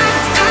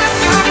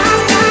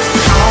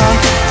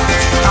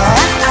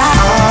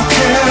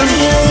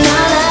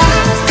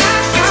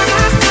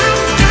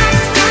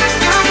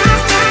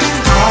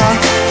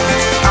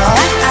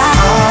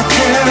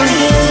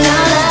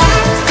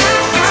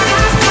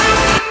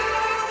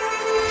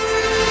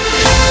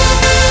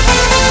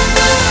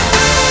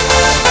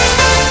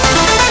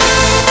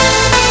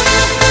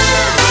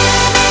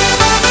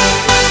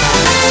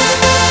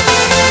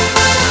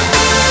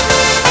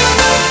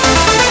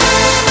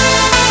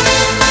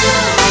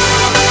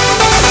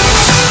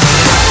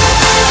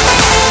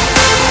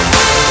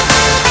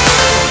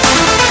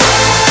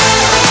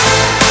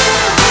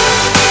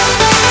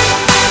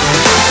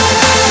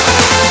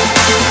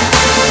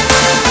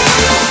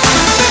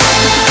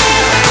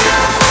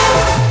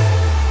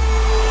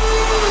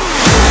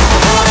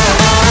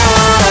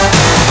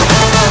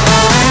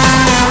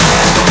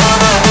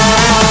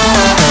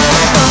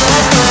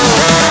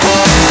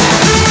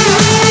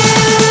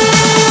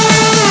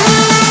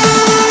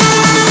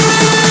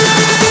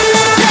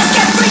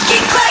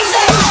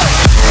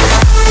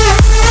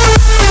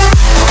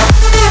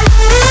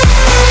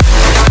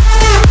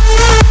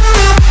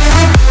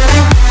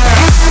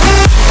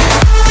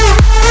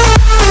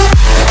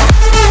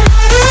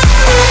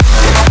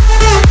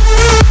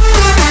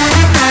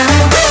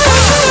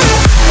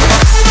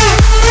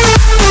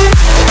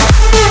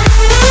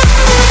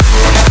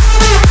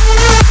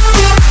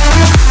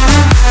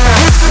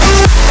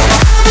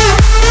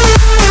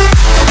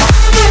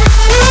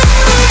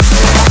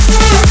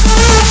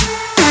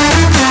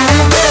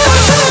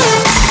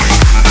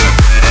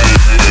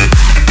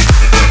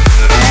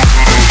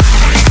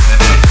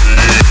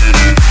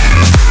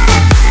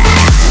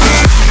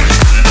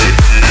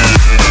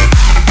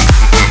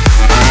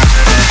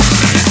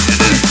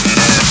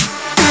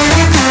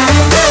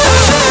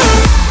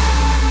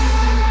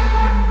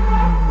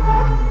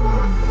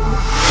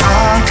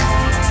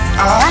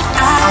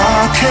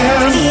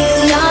can feel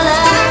your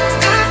love.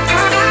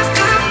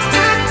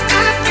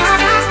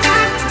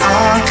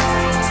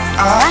 I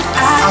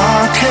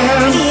can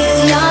feel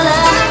your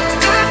love.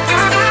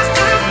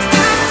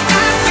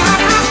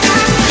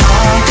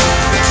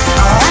 I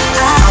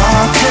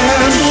can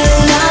feel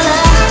your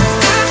love.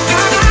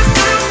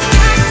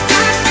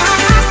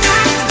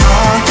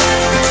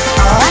 I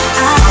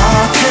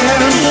can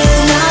feel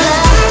your love.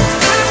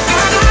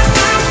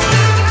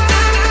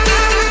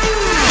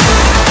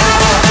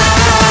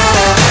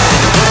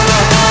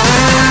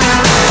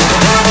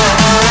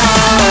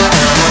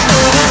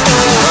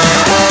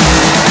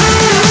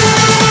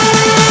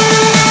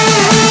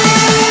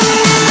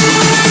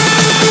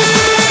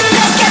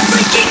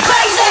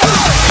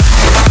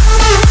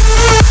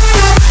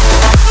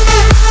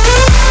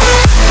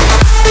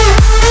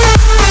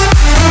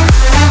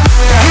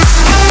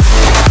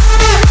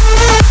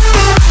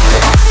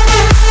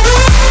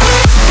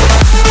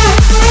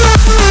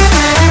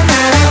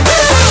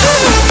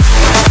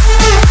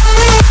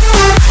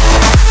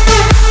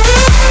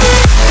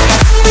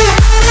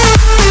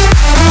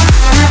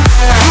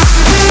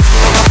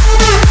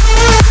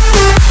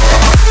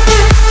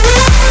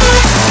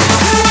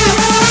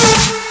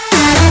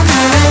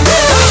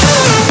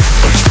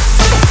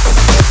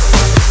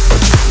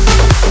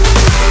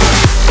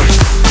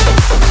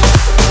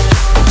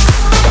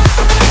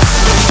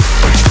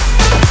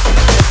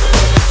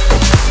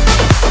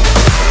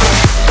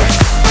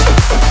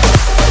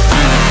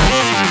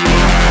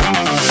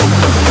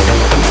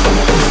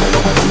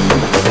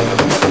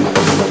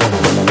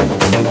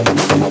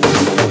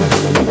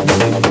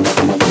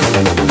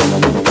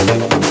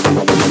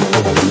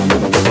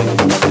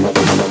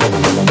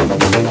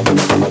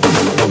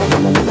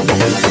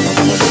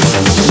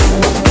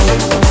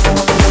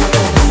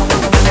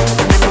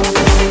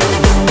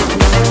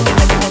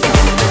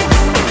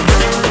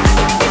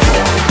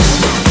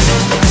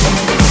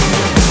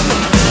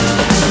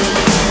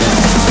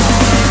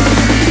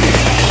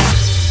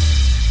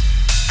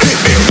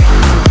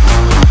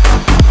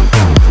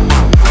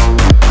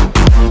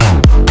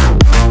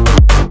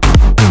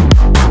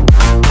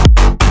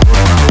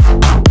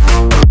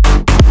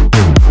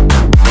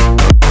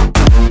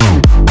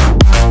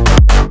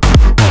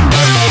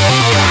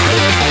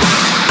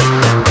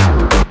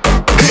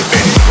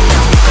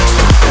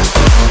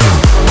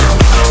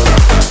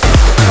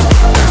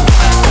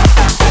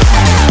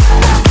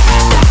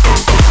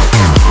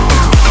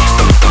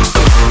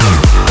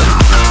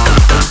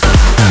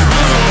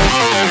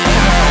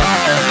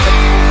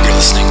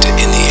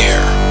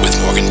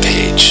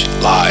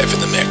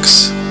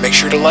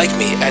 Like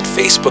me at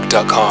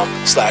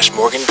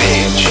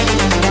facebook.com/MorganPage.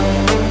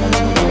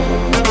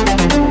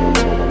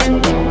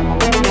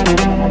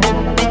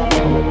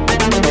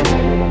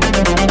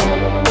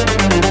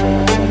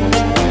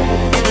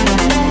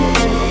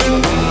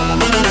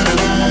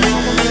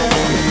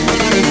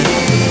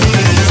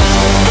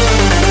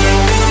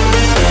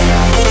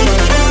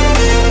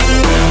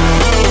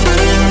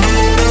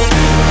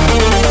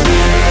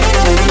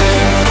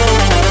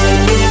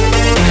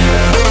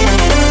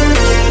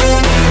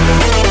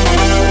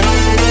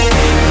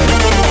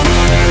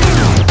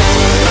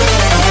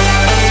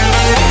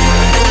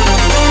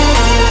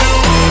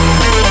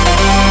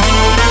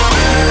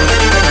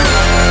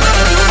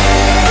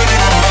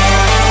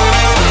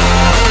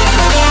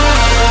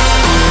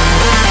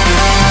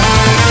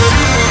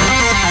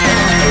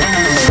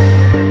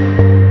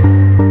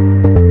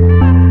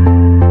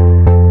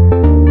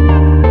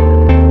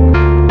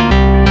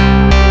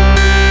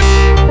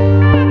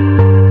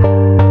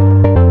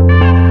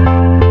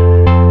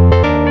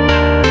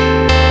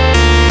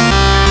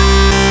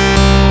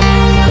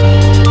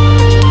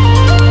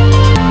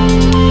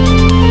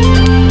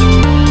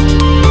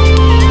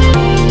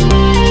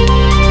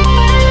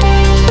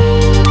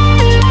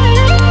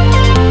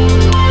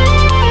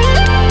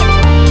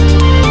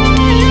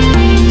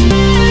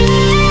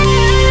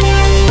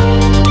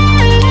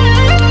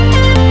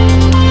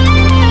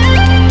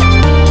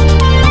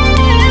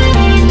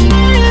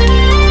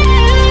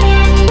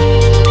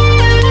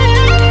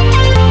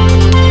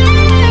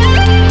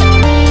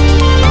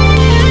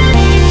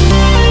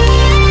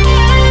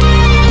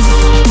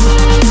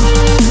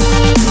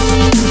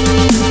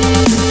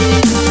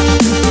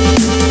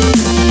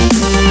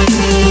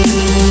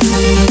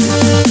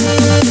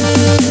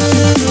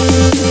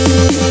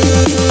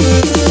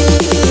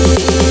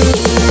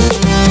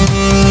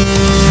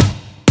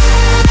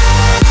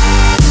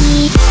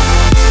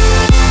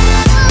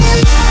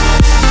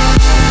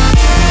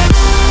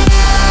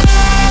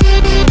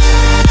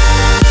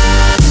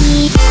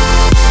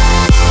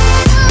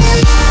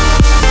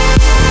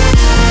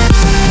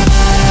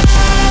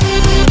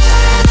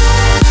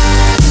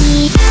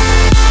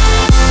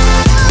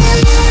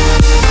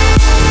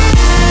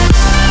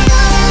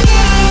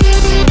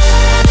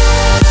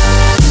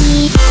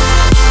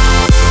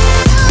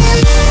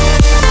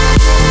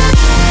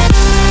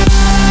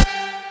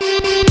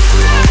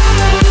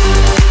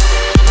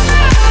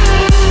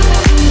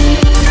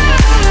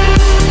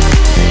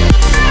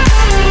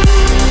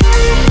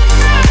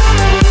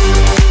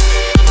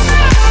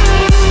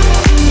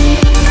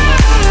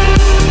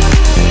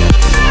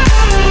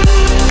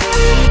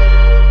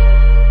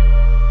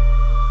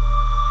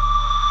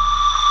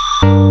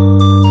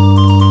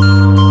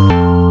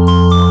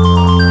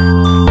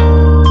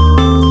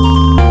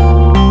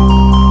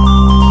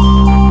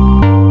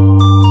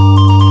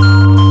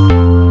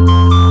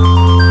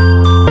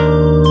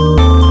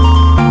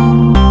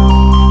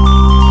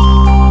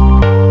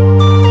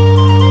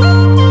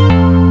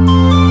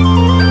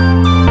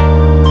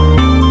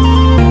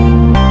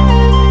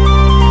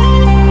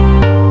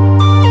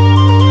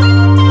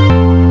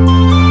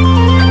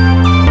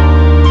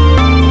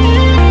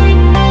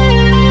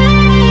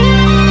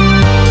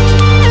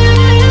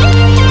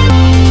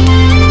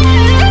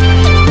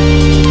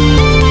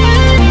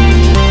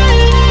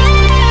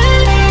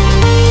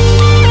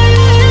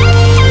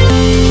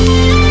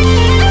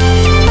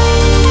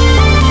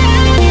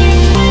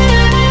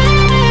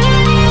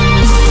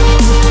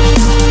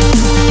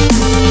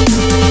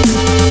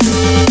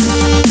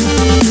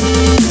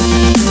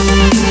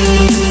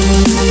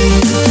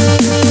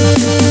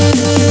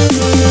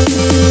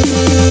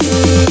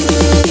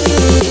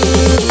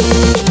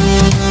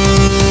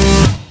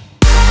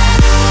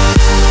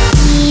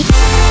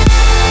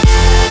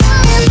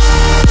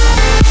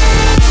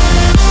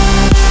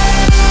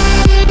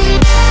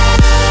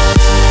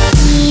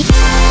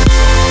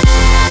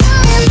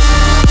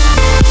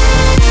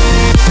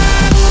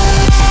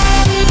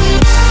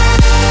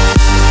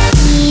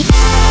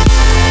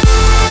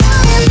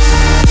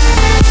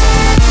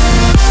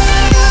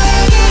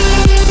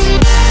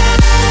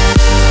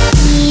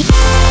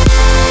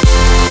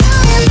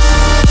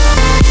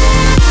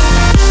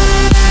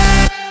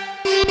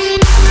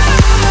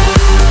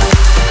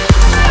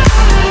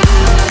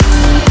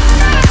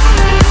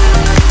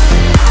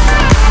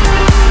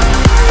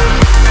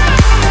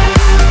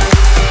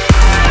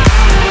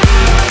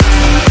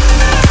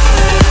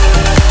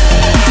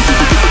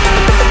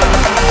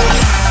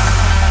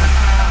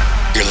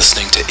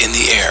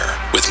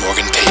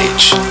 Morgan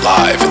Page,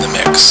 live in the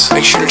mix.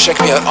 Make sure to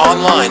check me out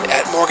online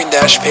at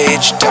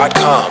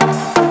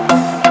morgan-page.com.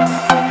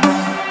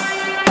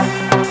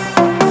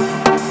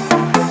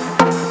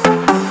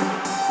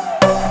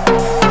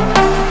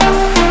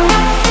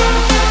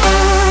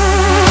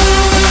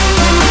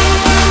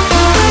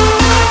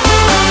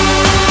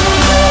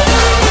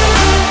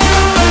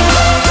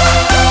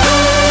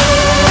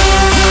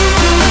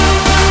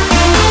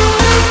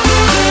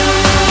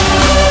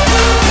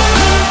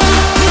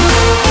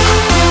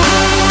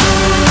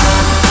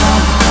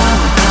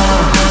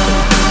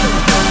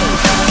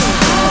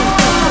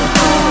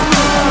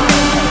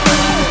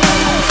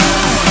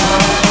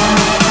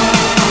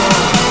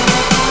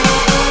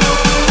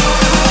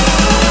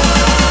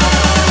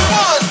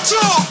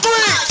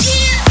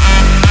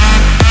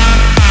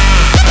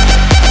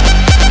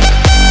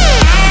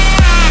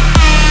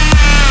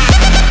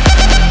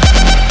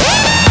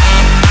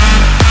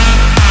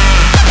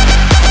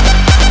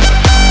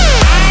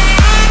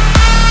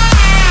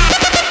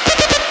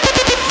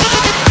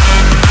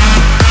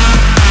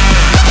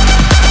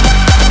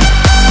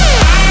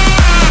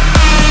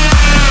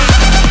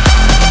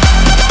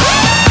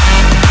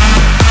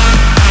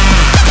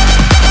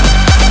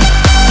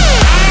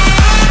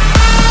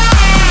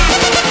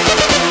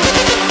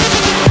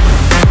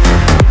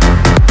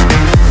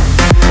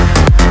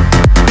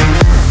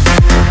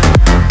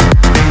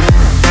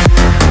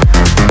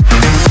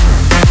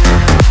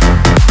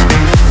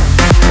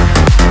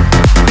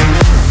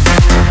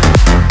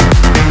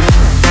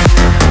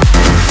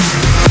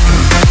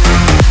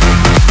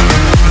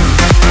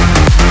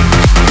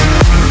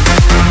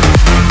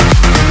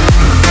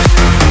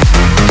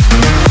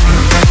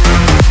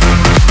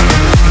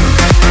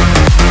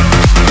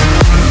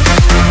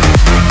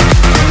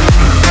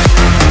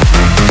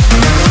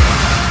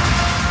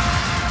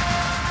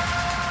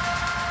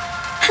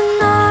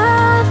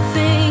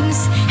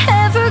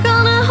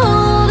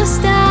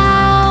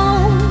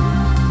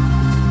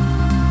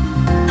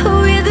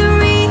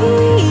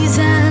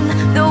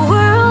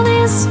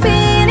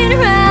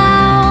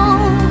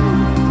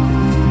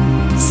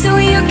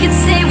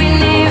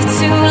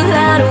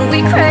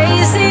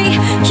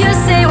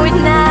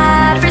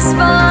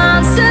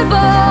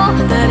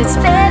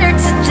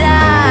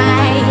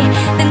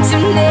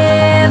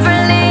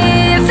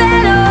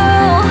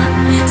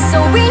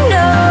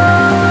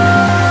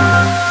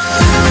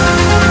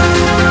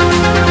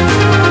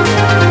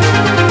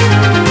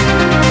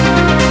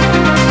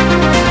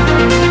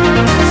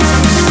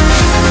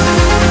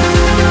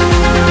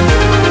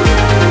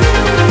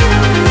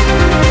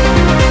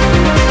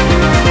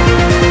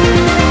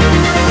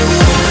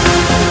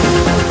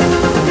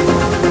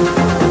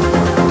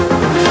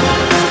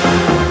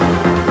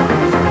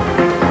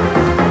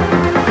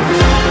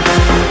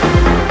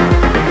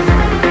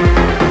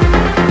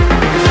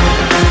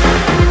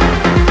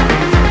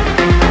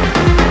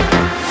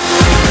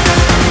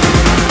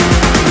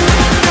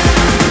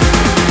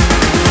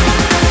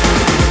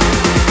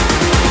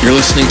 You're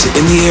listening to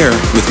In the Air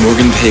with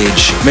Morgan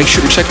Page. Make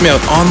sure to check me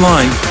out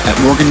online at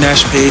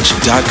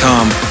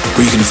morgan-page.com,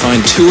 where you can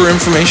find tour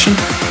information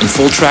and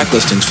full track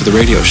listings for the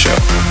radio show.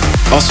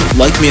 Also,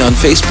 like me on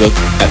Facebook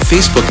at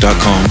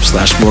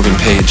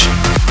facebook.com/morganpage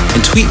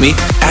and tweet me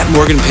at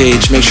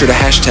morganpage. Make sure to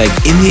hashtag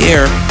In the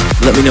Air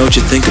and let me know what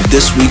you think of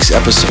this week's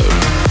episode.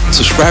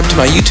 Subscribe to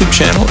my YouTube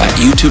channel at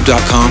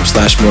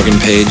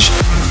youtube.com/morganpage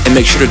and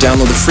make sure to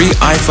download the free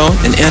iPhone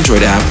and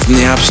Android app from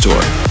the App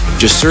Store.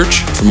 Just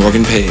search for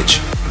Morgan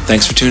Page.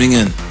 Thanks for tuning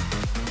in.